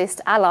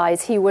closest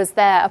allies. He was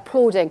there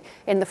applauding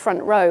in the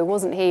front row,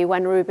 wasn't he,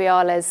 when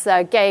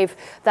Rubiales gave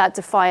that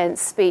defiant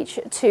speech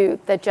to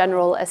the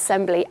General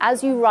Assembly.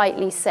 As you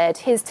rightly said,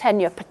 his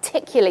tenure,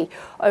 particularly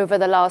over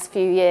the last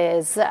few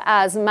years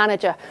as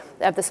manager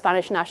of the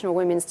Spanish national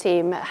women's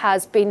team,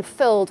 has been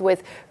filled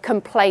with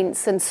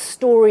complaints and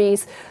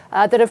stories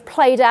that have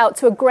played out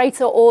to a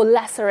greater or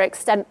lesser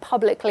extent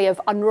publicly of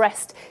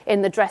unrest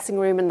in the dressing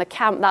room and the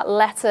camp. That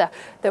letter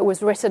that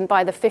was written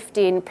by the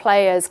 15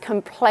 players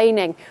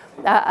complaining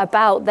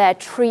about their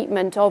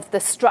treatment of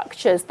the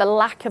structures, the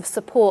lack of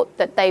support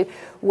that they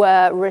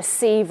were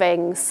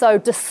receiving. So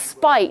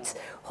despite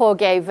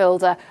Jorge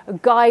Vilda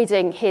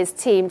guiding his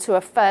team to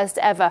a first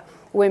ever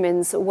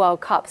Women's World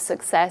Cup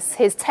success,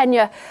 his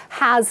tenure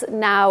has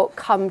now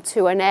come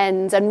to an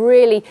end, and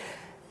really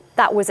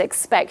that was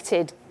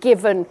expected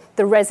given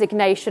the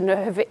resignation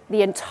of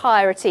the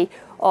entirety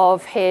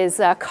of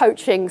his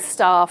coaching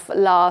staff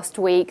last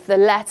week. The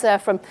letter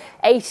from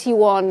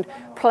 81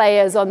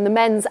 players on the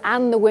men's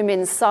and the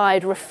women's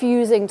side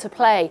refusing to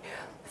play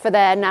for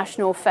their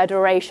national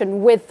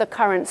federation with the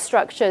current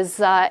structures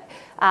at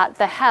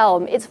the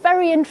helm. It's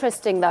very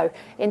interesting, though,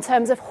 in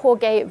terms of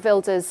Jorge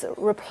Vilda's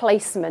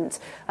replacement,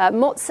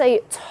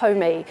 Motse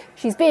Tome.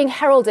 She's being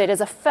heralded as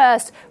a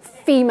first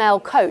female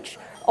coach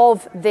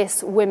of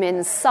this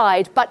women's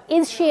side, but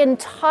is she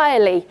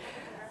entirely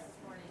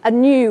a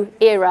new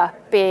era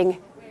being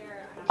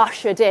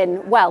ushered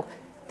in? Well,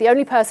 the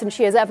only person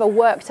she has ever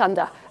worked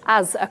under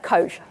as a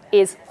coach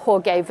is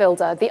Jorge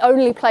Vilda. The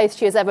only place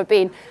she has ever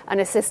been an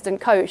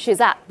assistant coach is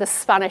at the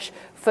Spanish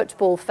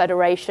Football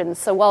Federation.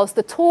 So whilst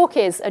the talk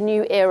is a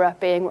new era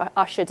being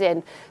ushered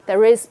in,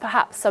 there is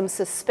perhaps some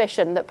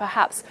suspicion that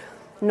perhaps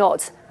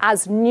not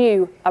as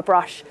new a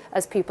brush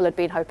as people had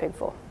been hoping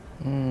for.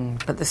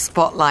 But the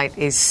spotlight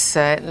is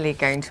certainly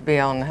going to be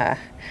on her.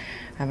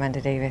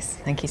 Amanda Davis,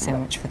 thank you so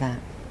much for that.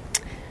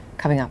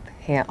 Coming up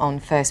here on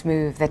First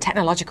Move, the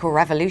technological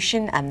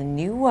revolution and the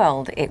new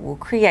world it will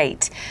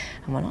create.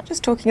 And we're not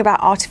just talking about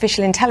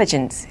artificial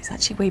intelligence, it's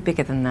actually way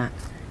bigger than that.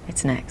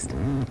 It's next.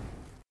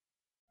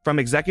 From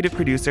executive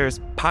producers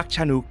Park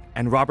Chan-wook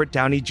and Robert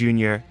Downey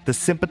Jr., The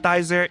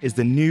Sympathizer is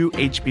the new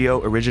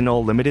HBO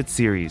original limited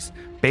series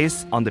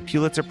based on the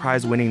Pulitzer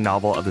Prize-winning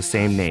novel of the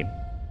same name.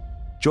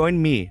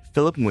 Join me,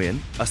 Philip Nguyen,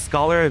 a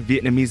scholar of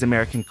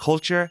Vietnamese-American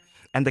culture,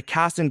 and the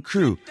cast and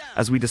crew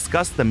as we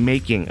discuss the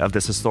making of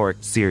this historic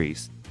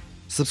series.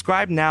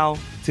 Subscribe now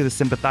to the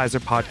Sympathizer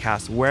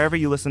podcast wherever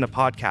you listen to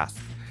podcasts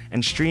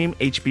and stream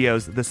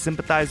HBO's The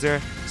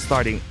Sympathizer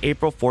starting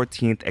April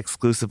 14th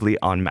exclusively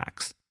on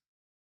Max.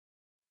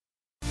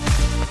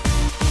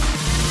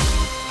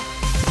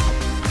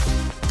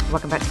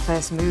 Welcome back to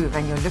First Move,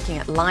 and you're looking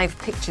at live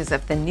pictures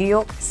of the New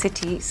York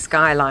City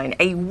skyline.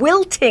 A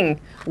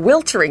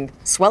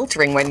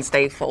sweltering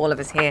Wednesday for all of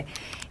us here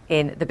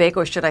in the big,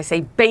 or should I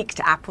say baked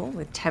apple,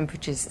 with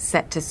temperatures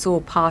set to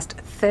soar past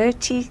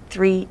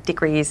 33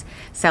 degrees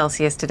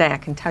Celsius today. I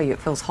can tell you it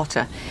feels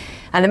hotter.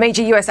 And the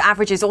major US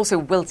average is also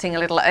wilting a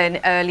little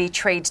in early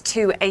trade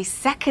too. A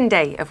second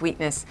day of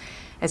weakness,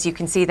 as you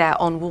can see there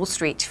on Wall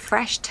Street.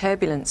 Fresh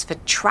turbulence for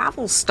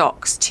travel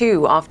stocks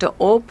too, after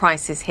oil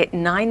prices hit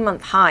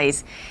 9-month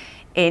highs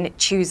in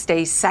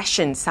Tuesday's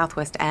session.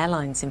 Southwest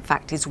Airlines, in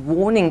fact, is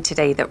warning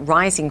today that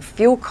rising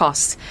fuel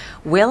costs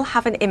will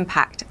have an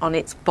impact on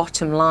its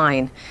bottom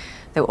line.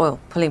 Though oil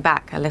pulling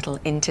back a little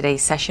in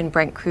today's session,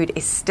 Brent crude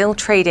is still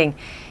trading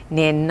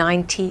near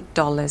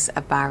 $90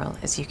 a barrel,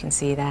 as you can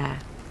see there.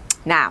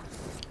 Now,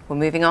 we're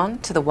moving on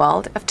to the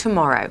world of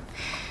tomorrow.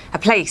 A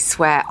place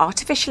where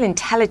artificial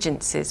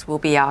intelligences will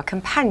be our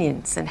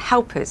companions and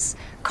helpers,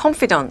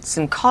 confidants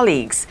and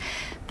colleagues.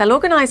 They'll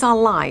organise our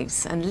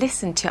lives and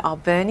listen to our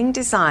burning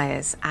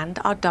desires and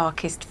our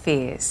darkest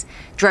fears.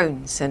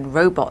 Drones and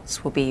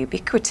robots will be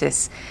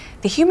ubiquitous.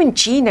 The human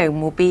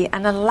genome will be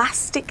an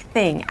elastic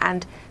thing,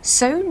 and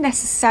so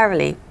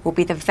necessarily will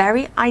be the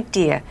very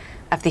idea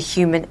of the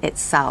human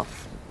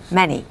itself.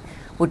 Many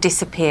will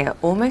disappear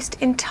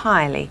almost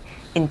entirely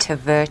into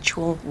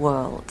virtual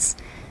worlds.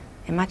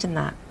 Imagine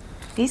that.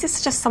 These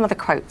are just some of the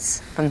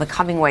quotes from The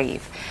Coming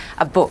Wave,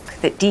 a book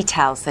that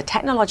details the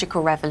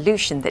technological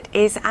revolution that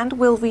is and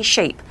will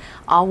reshape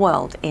our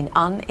world in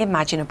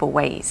unimaginable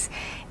ways.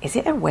 Is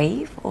it a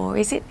wave or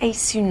is it a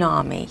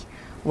tsunami?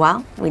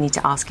 Well, we need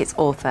to ask its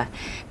author.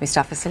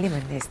 Mustafa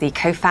Suleyman is the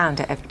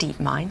co-founder of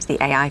DeepMind,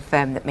 the AI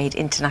firm that made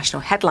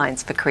international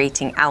headlines for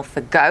creating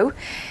AlphaGo.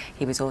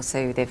 He was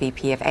also the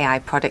VP of AI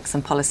Products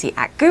and Policy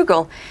at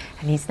Google,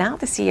 and he's now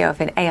the CEO of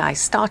an AI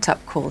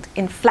startup called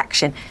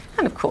Inflection.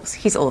 And of course,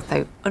 he's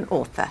also an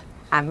author.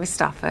 And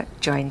Mustafa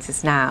joins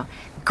us now.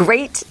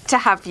 Great to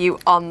have you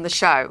on the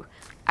show.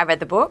 I read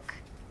the book.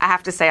 I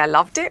have to say I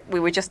loved it. We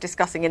were just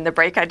discussing in the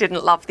break, I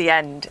didn't love the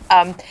end.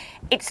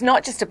 It's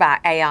not just about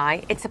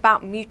AI, it's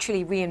about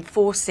mutually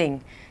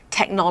reinforcing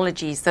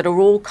technologies that are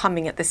all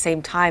coming at the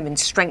same time and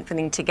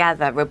strengthening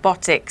together: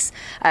 robotics,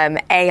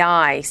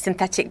 AI,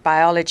 synthetic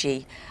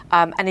biology.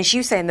 And as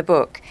you say in the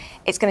book,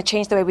 it's going to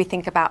change the way we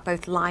think about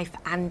both life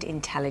and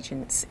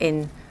intelligence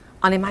in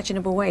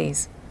unimaginable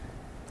ways.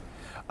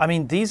 I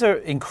mean, these are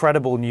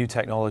incredible new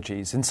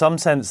technologies. In some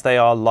sense, they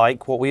are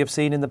like what we have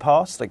seen in the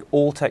past. Like,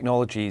 all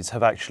technologies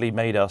have actually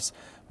made us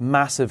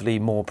massively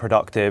more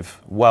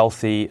productive,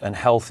 wealthy, and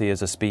healthy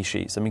as a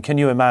species. I mean, can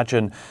you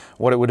imagine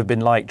what it would have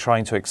been like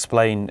trying to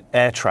explain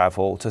air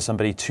travel to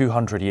somebody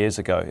 200 years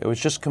ago? It was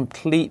just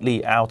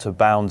completely out of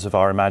bounds of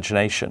our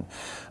imagination.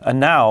 And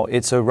now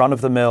it's a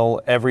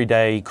run-of-the-mill,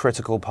 everyday,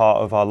 critical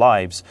part of our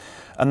lives.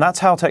 And that's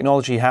how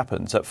technology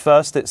happens. At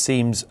first, it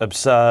seems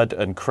absurd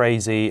and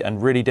crazy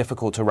and really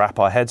difficult to wrap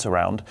our heads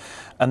around.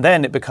 And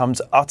then it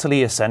becomes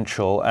utterly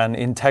essential and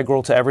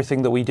integral to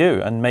everything that we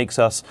do and makes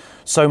us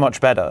so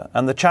much better.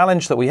 And the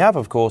challenge that we have,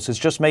 of course, is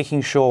just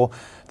making sure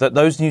that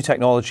those new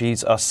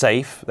technologies are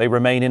safe, they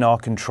remain in our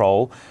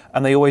control,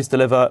 and they always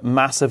deliver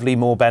massively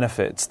more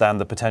benefits than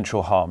the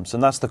potential harms.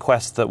 And that's the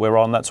quest that we're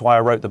on. That's why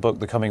I wrote the book,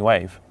 The Coming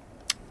Wave.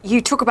 You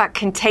talk about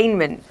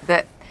containment,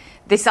 that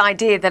this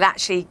idea that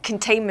actually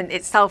containment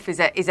itself is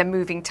a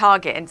moving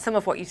target, and some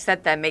of what you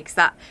said there makes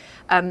that,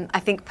 I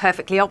think,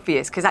 perfectly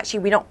obvious, because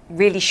actually we're not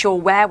really sure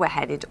where we're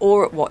headed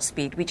or at what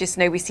speed. We just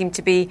know we seem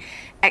to be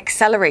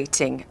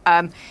accelerating.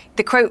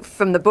 The quote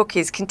from the book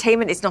is,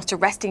 "Containment is not a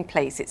resting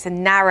place, it's a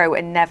narrow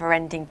and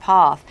never-ending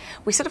path."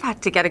 We sort of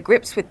had to get a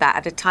grips with that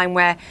at a time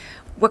where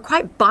we're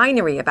quite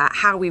binary about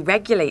how we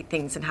regulate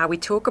things and how we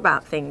talk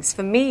about things.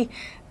 For me,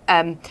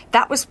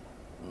 that was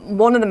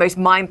one of the most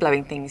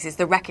mind-blowing things, is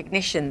the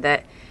recognition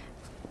that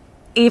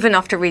even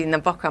after reading the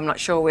book, I'm not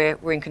sure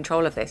we're in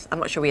control of this. I'm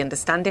not sure we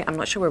understand it. I'm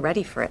not sure we're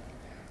ready for it.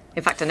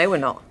 In fact, I know we're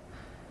not.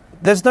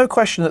 There's no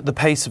question that the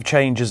pace of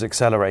change is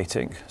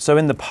accelerating. So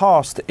in the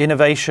past,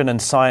 innovation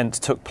and science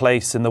took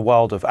place in the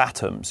world of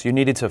atoms. You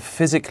needed to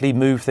physically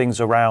move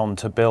things around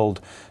to build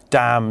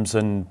dams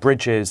and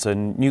bridges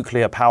and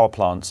nuclear power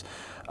plants.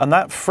 And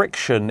that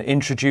friction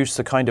introduced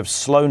the kind of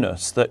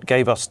slowness that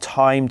gave us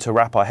time to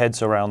wrap our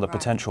heads around the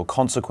potential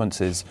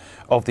consequences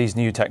of these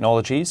new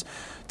technologies.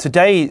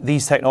 Today,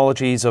 these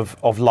technologies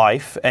of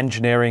life,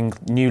 engineering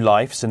new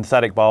life,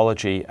 synthetic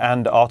biology,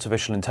 and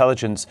artificial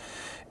intelligence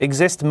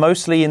exist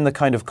mostly in the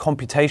kind of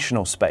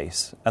computational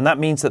space. And that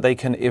means that they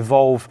can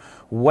evolve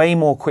way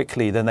more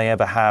quickly than they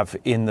ever have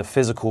in the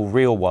physical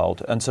real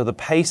world. And so the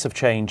pace of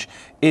change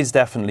is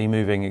definitely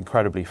moving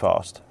incredibly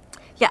fast.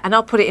 Yeah, and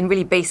I'll put it in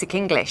really basic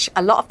English.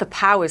 A lot of the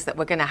powers that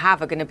we're going to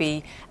have are going to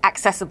be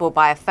accessible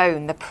by a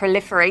phone. The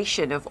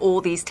proliferation of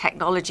all these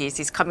technologies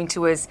is coming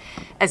to us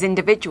as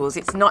individuals.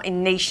 It's not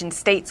in nation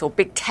states or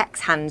big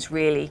tech's hands,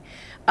 really,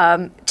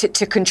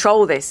 to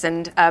control this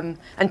and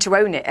to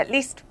own it, at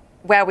least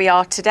where we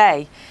are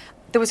today.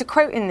 There was a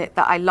quote in it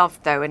that I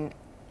loved, though, and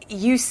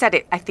you said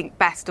it, I think,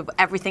 best of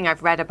everything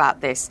I've read about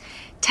this.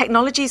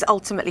 Technology is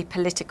ultimately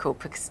political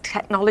because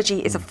technology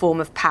is a form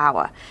of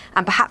power.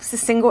 And perhaps the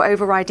single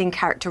overriding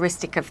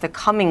characteristic of the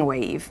coming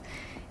wave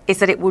is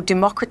that it will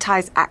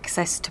democratize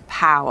access to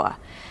power.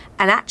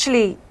 And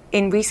actually,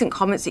 in recent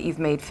comments that you've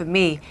made, for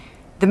me,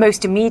 the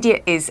most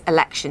immediate is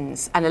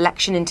elections and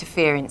election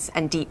interference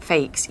and deep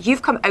fakes.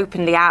 You've come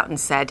openly out and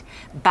said,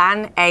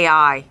 ban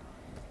AI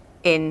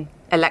in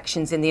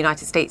elections in the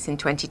United States in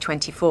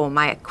 2024.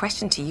 My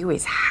question to you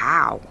is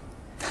how?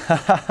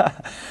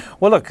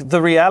 Well, look,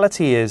 the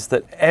reality is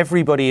that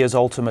everybody is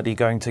ultimately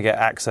going to get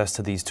access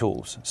to these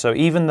tools. So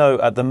even though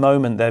at the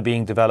moment they're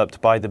being developed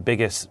by the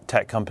biggest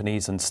tech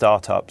companies and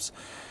startups,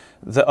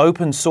 the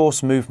open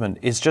source movement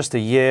is just a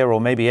year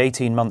or maybe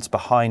 18 months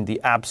behind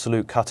the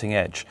absolute cutting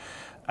edge.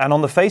 And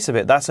on the face of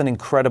it, that's an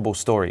incredible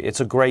story. It's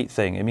a great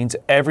thing. It means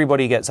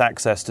everybody gets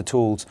access to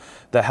tools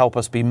that help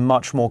us be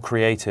much more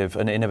creative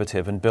and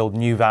innovative and build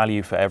new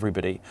value for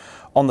everybody.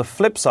 On the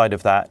flip side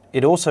of that,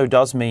 it also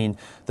does mean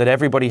that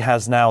everybody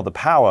has now the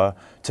power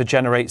to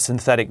generate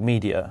synthetic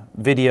media,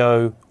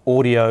 video,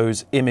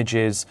 audios,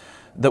 images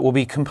that will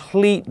be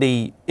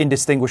completely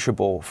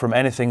indistinguishable from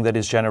anything that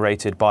is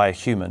generated by a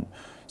human.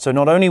 So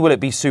not only will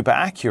it be super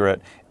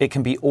accurate, it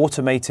can be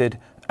automated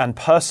and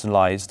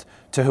personalized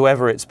to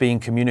whoever it's being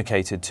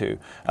communicated to.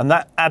 And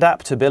that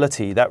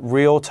adaptability, that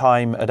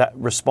real-time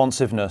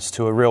responsiveness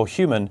to a real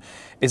human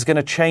is going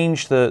to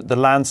change the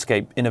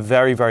landscape in a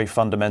very, very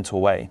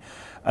fundamental way.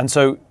 And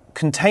so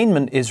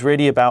containment is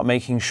really about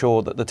making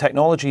sure that the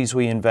technologies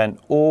we invent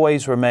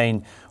always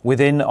remain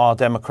within our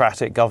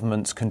democratic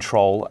government's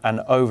control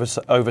and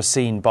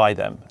overseen by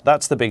them.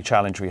 That's the big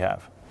challenge we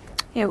have.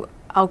 You know,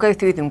 I'll go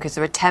through them because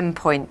there are 10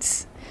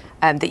 points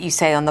that you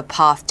say on the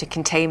path to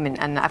containment,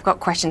 and I've got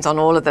questions on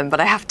all of them,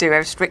 but I have to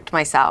restrict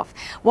myself.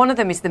 One of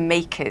them is the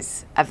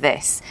makers of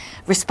this.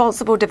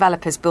 Responsible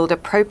developers build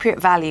appropriate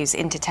values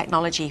into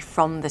technology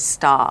from the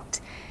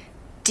start.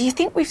 Do you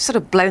think we've sort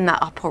of blown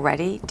that up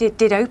already? Did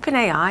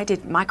OpenAI,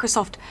 did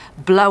Microsoft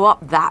blow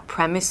up that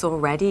premise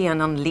already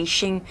and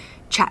unleashing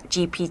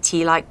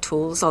ChatGPT-like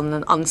tools on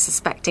an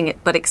unsuspecting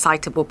but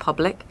excitable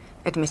public,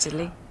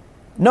 admittedly?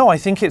 No, I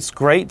think it's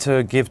great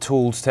to give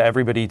tools to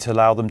everybody to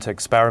allow them to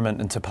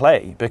experiment and to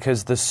play,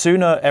 because the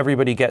sooner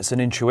everybody gets an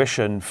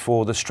intuition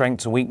for the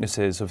strengths and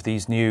weaknesses of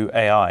these new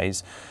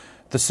AIs,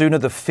 the sooner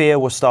the fear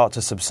will start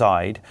to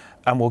subside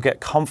and we'll get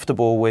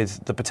comfortable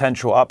with the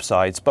potential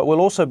upsides, but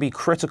we'll also be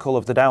critical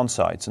of the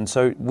downsides. And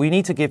so we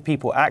need to give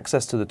people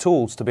access to the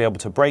tools to be able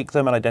to break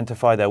them and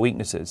identify their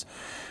weaknesses.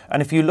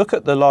 And if you look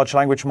at the large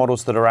language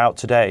models that are out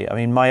today, I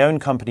mean, my own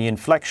company,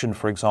 Inflection,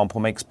 for example,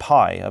 makes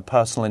Pi, a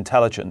personal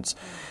intelligence.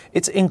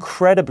 It's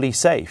incredibly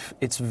safe.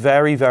 It's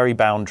very, very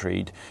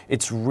boundaried.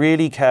 It's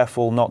really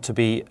careful not to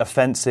be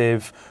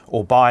offensive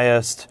or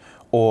biased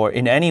or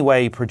in any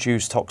way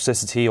produce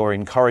toxicity or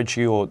encourage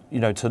you or,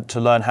 to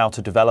learn how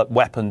to develop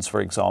weapons,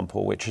 for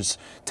example, which is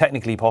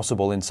technically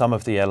possible in some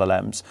of the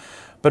LLMs.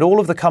 But all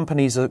of the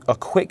companies are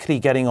quickly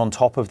getting on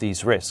top of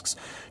these risks.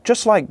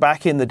 Just like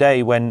back in the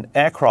day when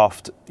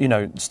aircraft,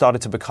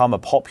 started to become a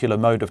popular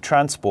mode of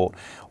transport,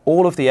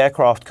 all of the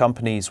aircraft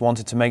companies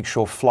wanted to make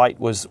sure flight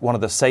was one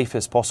of the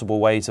safest possible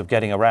ways of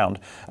getting around.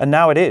 And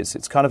now it is.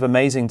 It's kind of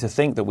amazing to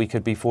think that we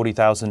could be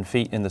 40,000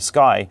 feet in the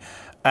sky,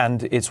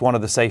 and it's one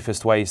of the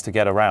safest ways to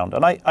get around.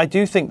 And I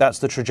do think that's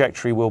the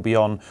trajectory we'll be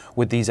on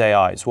with these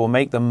AIs. We'll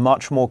make them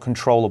much more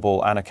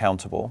controllable and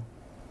accountable.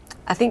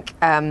 I think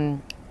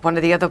one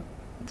of the other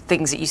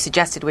things that you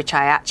suggested, which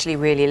I actually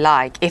really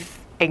like, if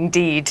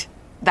indeed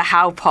the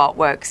how part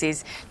works,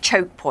 is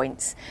choke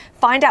points.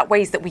 Find out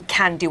ways that we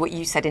can do what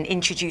you said and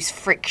introduce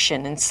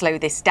friction and slow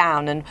this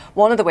down. And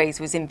one of the ways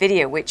was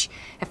NVIDIA, which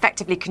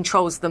effectively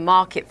controls the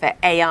market for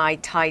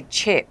AI-tied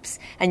chips.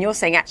 And you're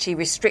saying actually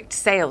restrict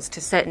sales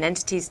to certain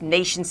entities,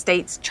 nation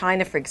states,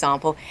 China, for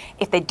example,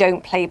 if they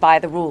don't play by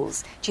the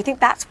rules. Do you think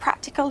that's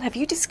practical? Have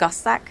you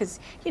discussed that? Because,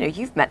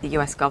 you've met the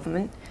US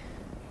government.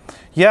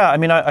 Yeah, I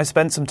mean, I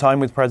spent some time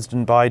with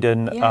President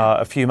Biden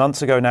a few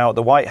months ago now at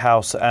the White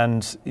House,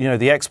 and,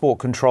 the export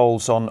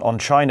controls on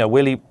China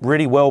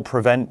really will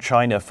prevent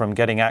China from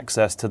getting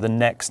access to the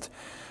next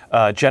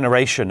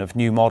generation of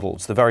new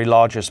models, the very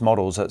largest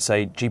models at,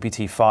 say,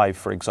 GPT-5,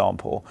 for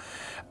example.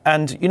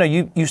 And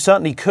you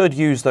certainly could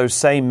use those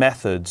same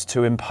methods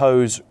to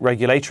impose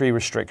regulatory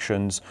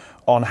restrictions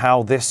on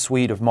how this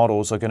suite of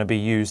models are going to be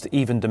used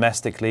even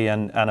domestically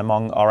and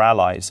among our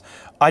allies.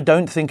 I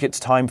don't think it's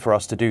time for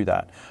us to do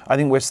that. I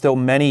think we're still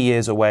many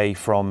years away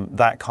from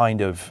that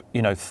kind of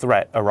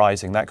threat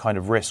arising, that kind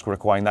of risk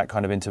requiring that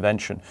kind of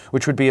intervention,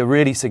 which would be a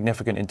really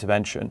significant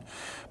intervention.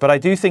 But I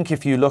do think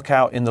if you look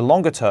out in the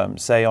longer term,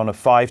 say on a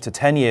 5 to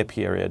 10 year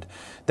period,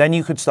 then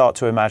you could start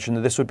to imagine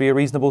that this would be a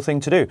reasonable thing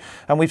to do.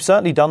 And we've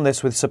certainly done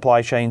this with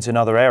supply chains in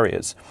other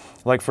areas.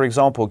 Like, for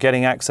example,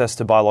 getting access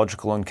to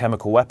biological and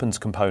chemical weapons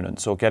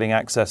components, or getting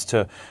access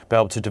to be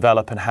able to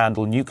develop and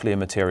handle nuclear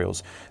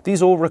materials.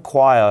 These all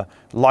require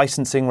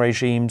licensing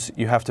regimes.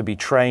 You have to be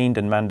trained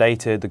and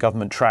mandated. The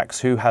government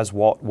tracks who has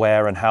what,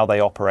 where, and how they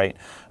operate.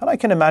 And I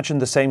can imagine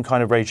the same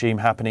kind of regime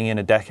happening in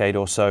a decade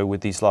or so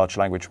with these large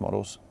language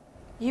models.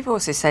 You've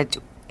also said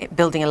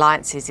building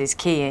alliances is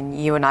key,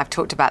 and you and I have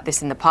talked about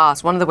this in the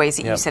past. One of the ways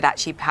that you said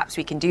actually perhaps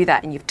we can do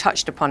that, and you've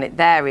touched upon it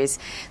there, is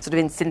sort of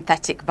in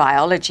synthetic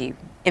biology,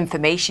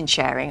 information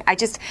sharing.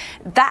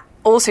 That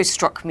also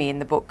struck me in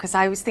the book, because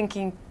I was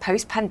thinking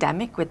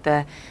post-pandemic with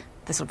the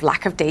sort of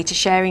lack of data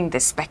sharing,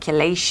 the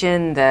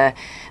speculation, the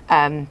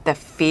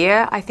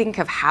fear, I think,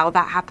 of how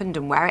that happened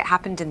and where it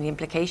happened and the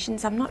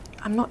implications. I'm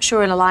not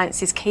sure an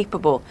alliance is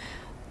capable.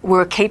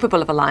 We're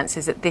capable of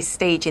alliances at this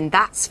stage in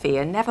that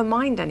sphere, never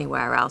mind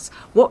anywhere else.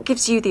 What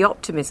gives you the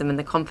optimism and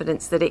the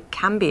confidence that it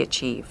can be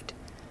achieved?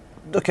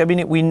 Look, I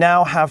mean, we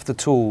now have the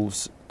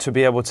tools to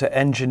be able to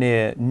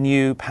engineer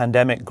new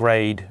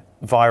pandemic-grade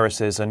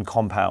viruses and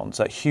compounds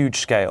at huge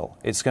scale.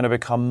 It's going to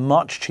become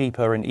much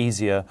cheaper and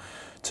easier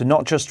to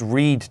not just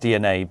read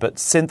DNA, but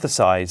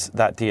synthesize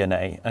that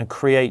DNA and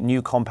create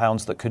new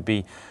compounds that could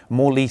be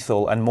more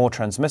lethal and more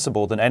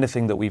transmissible than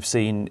anything that we've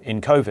seen in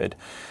COVID.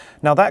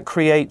 Now, that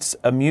creates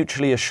a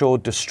mutually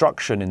assured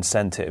destruction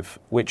incentive,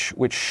 which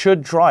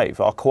should drive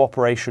our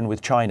cooperation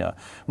with China.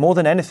 More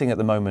than anything at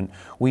the moment,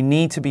 we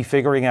need to be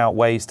figuring out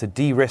ways to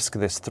de-risk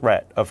this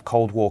threat of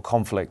Cold War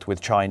conflict with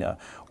China.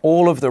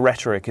 All of the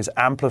rhetoric is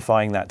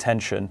amplifying that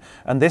tension,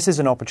 and this is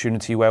an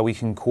opportunity where we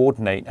can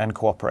coordinate and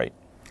cooperate.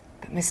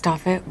 But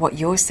Mustafa, what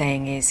you're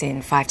saying is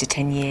in 5 to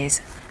 10 years,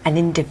 an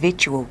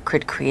individual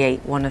could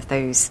create one of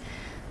those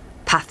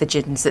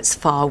pathogens that's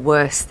far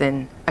worse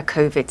than a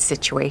COVID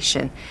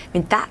situation. I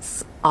mean,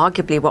 that's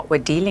arguably what we're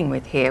dealing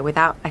with here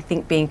without, I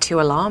think, being too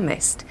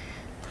alarmist.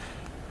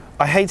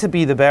 I hate to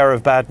be the bearer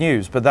of bad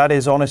news, but that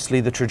is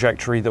honestly the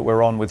trajectory that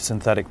we're on with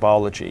synthetic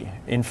biology.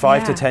 In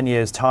 5 to 10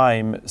 years'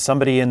 time,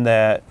 somebody in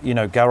their,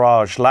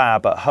 garage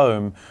lab at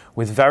home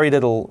with very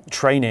little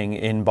training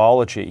in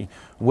biology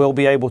will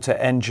be able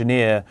to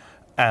engineer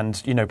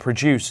and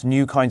produce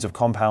new kinds of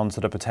compounds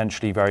that are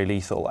potentially very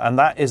lethal. And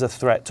that is a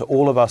threat to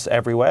all of us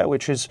everywhere,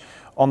 which is,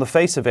 on the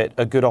face of it,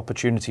 a good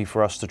opportunity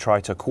for us to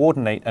try to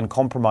coordinate and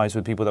compromise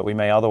with people that we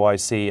may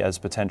otherwise see as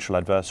potential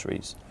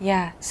adversaries.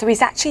 Yeah, so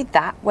is actually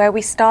that where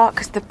we start?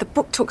 Because the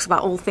book talks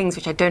about all things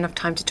which I don't have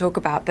time to talk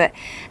about, but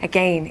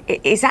again,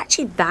 is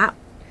actually that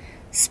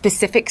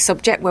specific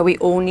subject where we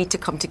all need to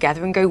come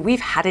together and go, we've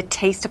had a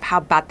taste of how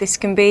bad this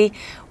can be.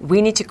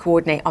 We need to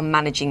coordinate on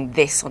managing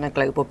this on a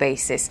global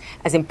basis,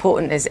 as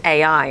important as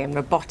AI and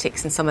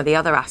robotics and some of the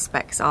other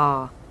aspects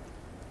are.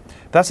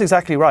 That's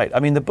exactly right.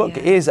 I mean, the book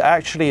is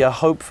actually a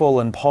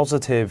hopeful and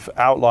positive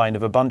outline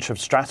of a bunch of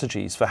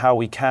strategies for how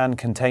we can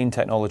contain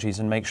technologies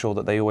and make sure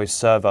that they always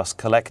serve us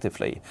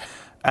collectively.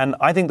 And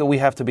I think that we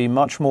have to be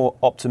much more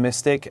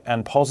optimistic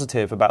and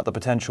positive about the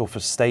potential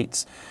for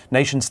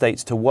nation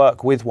states to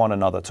work with one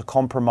another, to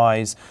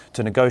compromise,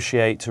 to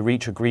negotiate, to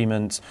reach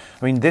agreements.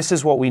 I mean, this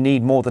is what we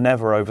need more than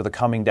ever over the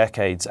coming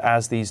decades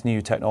as these new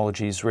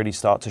technologies really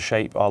start to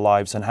shape our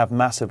lives and have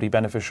massively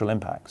beneficial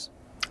impacts.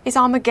 Is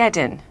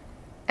Armageddon,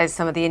 as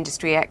some of the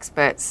industry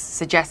experts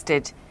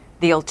suggested,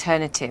 the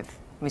alternative,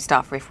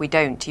 Mustafa, if we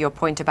don't, to your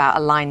point about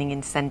aligning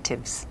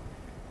incentives?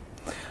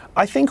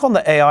 I think on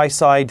the AI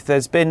side,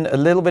 there's been a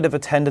little bit of a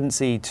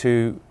tendency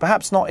to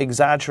perhaps not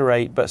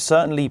exaggerate, but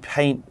certainly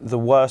paint the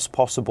worst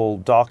possible,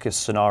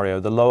 darkest scenario,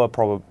 the lower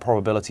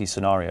probability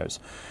scenarios.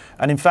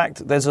 And in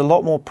fact, there's a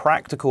lot more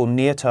practical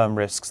near-term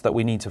risks that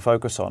we need to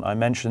focus on. I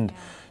mentioned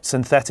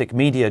synthetic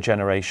media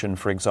generation,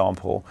 for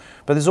example,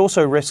 but there's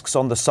also risks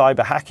on the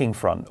cyber hacking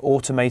front,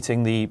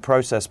 automating the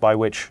process by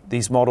which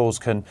these models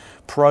can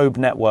probe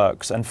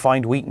networks and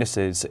find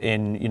weaknesses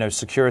in,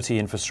 security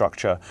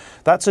infrastructure.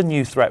 That's a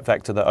new threat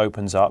vector that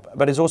opens up,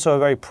 but it's also a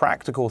very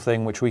practical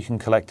thing which we can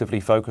collectively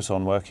focus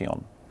on working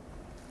on.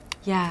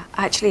 Yeah,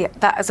 actually,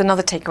 that is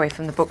another takeaway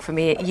from the book for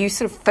me. You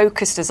sort of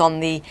focused us on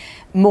the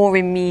more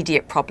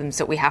immediate problems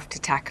that we have to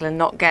tackle and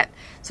not get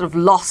sort of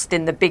lost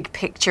in the big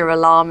picture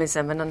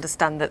alarmism, and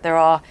understand that there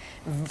are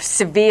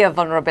severe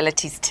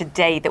vulnerabilities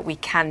today that we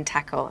can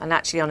tackle, and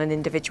actually on an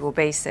individual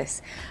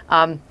basis.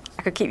 I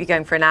could keep you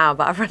going for an hour,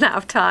 but I've run out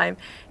of time.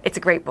 It's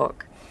a great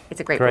book. It's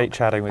a great book.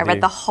 Chatting with you. I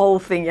read the whole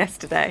thing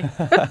yesterday.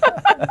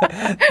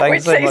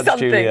 Thanks so much,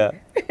 Julia.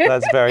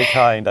 That's very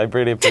kind. I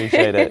really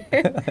appreciate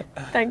it.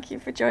 Thank you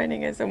for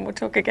joining us, and we'll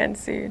talk again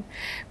soon.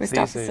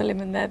 Mustafa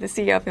Suleiman there, the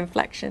CEO of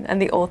Inflection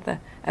and the author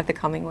of The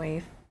Coming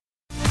Wave.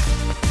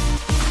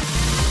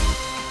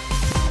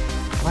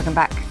 Welcome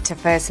back to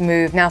First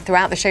Move. Now,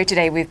 throughout the show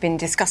today, we've been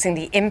discussing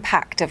the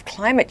impact of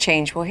climate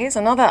change. Well, here's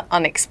another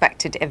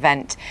unexpected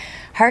event.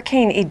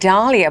 Hurricane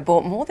Idalia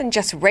brought more than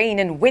just rain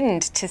and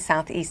wind to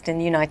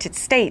southeastern United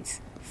States.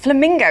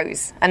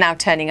 Flamingos are now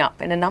turning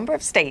up in a number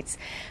of states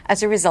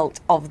as a result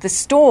of the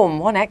storm.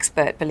 One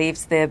expert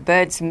believes the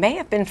birds may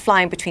have been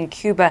flying between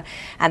Cuba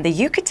and the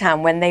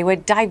Yucatan when they were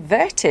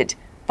diverted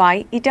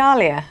by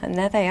Idalia. And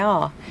there they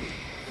are.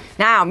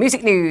 Now,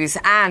 music news,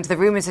 and the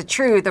rumours are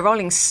true. The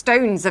Rolling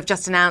Stones have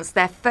just announced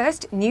their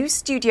first new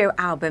studio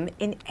album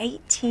in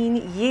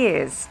 18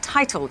 years,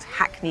 titled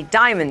Hackney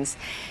Diamonds.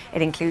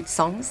 It includes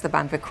songs the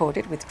band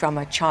recorded with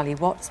drummer Charlie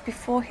Watts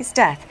before his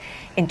death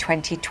in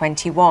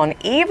 2021.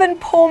 Even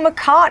Paul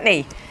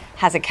McCartney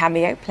has a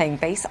cameo playing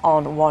bass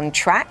on one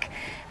track,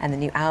 and the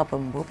new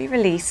album will be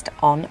released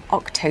on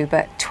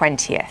October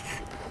 20th.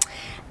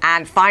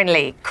 And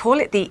finally, call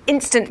it the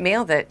instant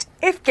meal that,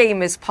 if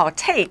gamers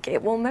partake,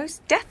 it will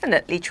most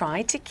definitely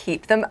try to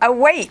keep them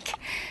awake.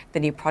 The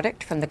new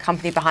product from the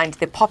company behind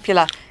the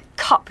popular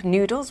Cup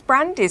Noodles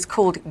brand is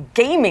called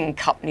Gaming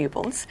Cup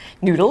Noodles,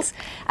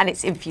 and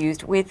it's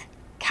infused with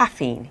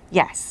caffeine,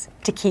 yes,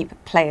 to keep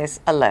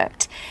players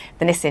alert.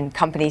 The Nissin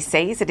company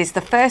says it is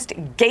the first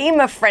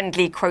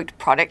gamer-friendly, quote,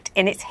 product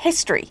in its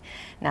history.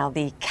 Now,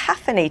 the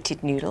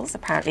caffeinated noodles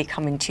apparently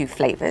come in two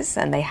flavours,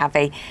 and they have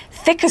a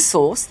thicker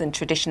sauce than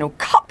traditional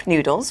cup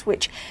noodles,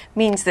 which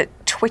means that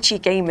twitchy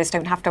gamers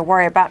don't have to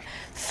worry about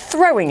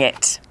throwing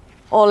it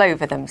all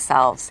over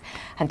themselves.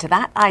 And to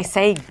that, I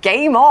say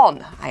game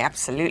on. I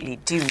absolutely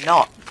do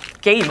not.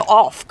 Game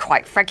off,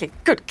 quite frankly.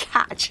 Good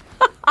catch.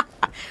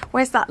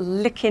 Where's that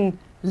liquor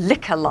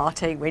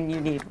latte when you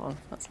need one?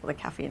 That's all the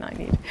caffeine I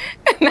need.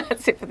 And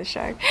that's it for the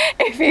show.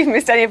 If you've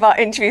missed any of our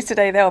interviews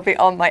today, they'll be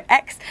on my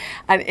X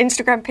and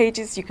Instagram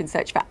pages. You can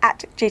search for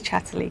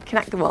 @JChatterley.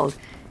 Connect the World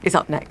is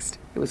up next.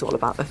 It was all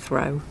about the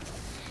throw.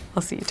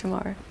 I'll see you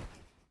tomorrow.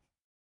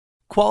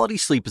 Quality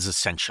sleep is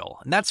essential,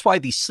 and that's why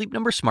the Sleep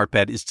Number Smart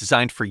Bed is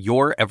designed for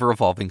your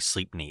ever-evolving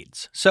sleep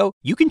needs. So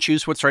you can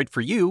choose what's right for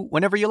you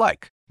whenever you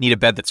like. Need a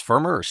bed that's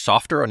firmer or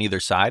softer on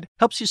either side?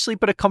 Helps you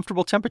sleep at a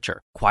comfortable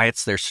temperature.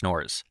 Quiets their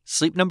snores.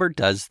 Sleep Number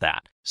does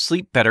that.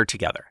 Sleep better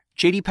together.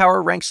 J.D.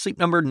 Power ranks Sleep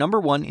Number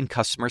 #1 in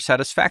customer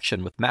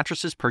satisfaction with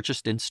mattresses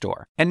purchased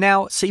in-store. And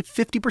now, save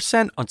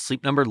 50% on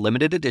Sleep Number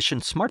limited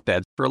edition smart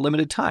beds for a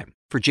limited time.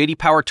 For J.D.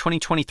 Power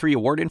 2023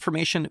 award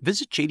information,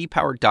 visit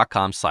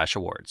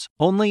jdpower.com/awards.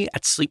 Only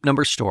at Sleep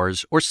Number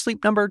stores or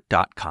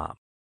sleepnumber.com.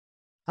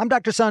 I'm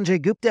Dr.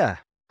 Sanjay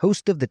Gupta,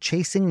 host of the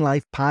Chasing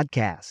Life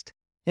podcast.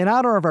 In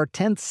honor of our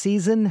 10th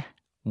season,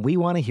 we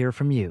want to hear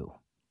from you.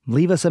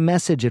 Leave us a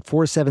message at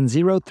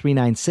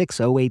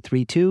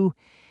 470-396-0832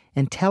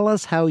 and tell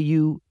us how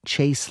you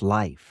chase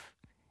life.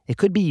 It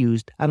could be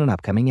used on an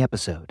upcoming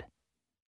episode.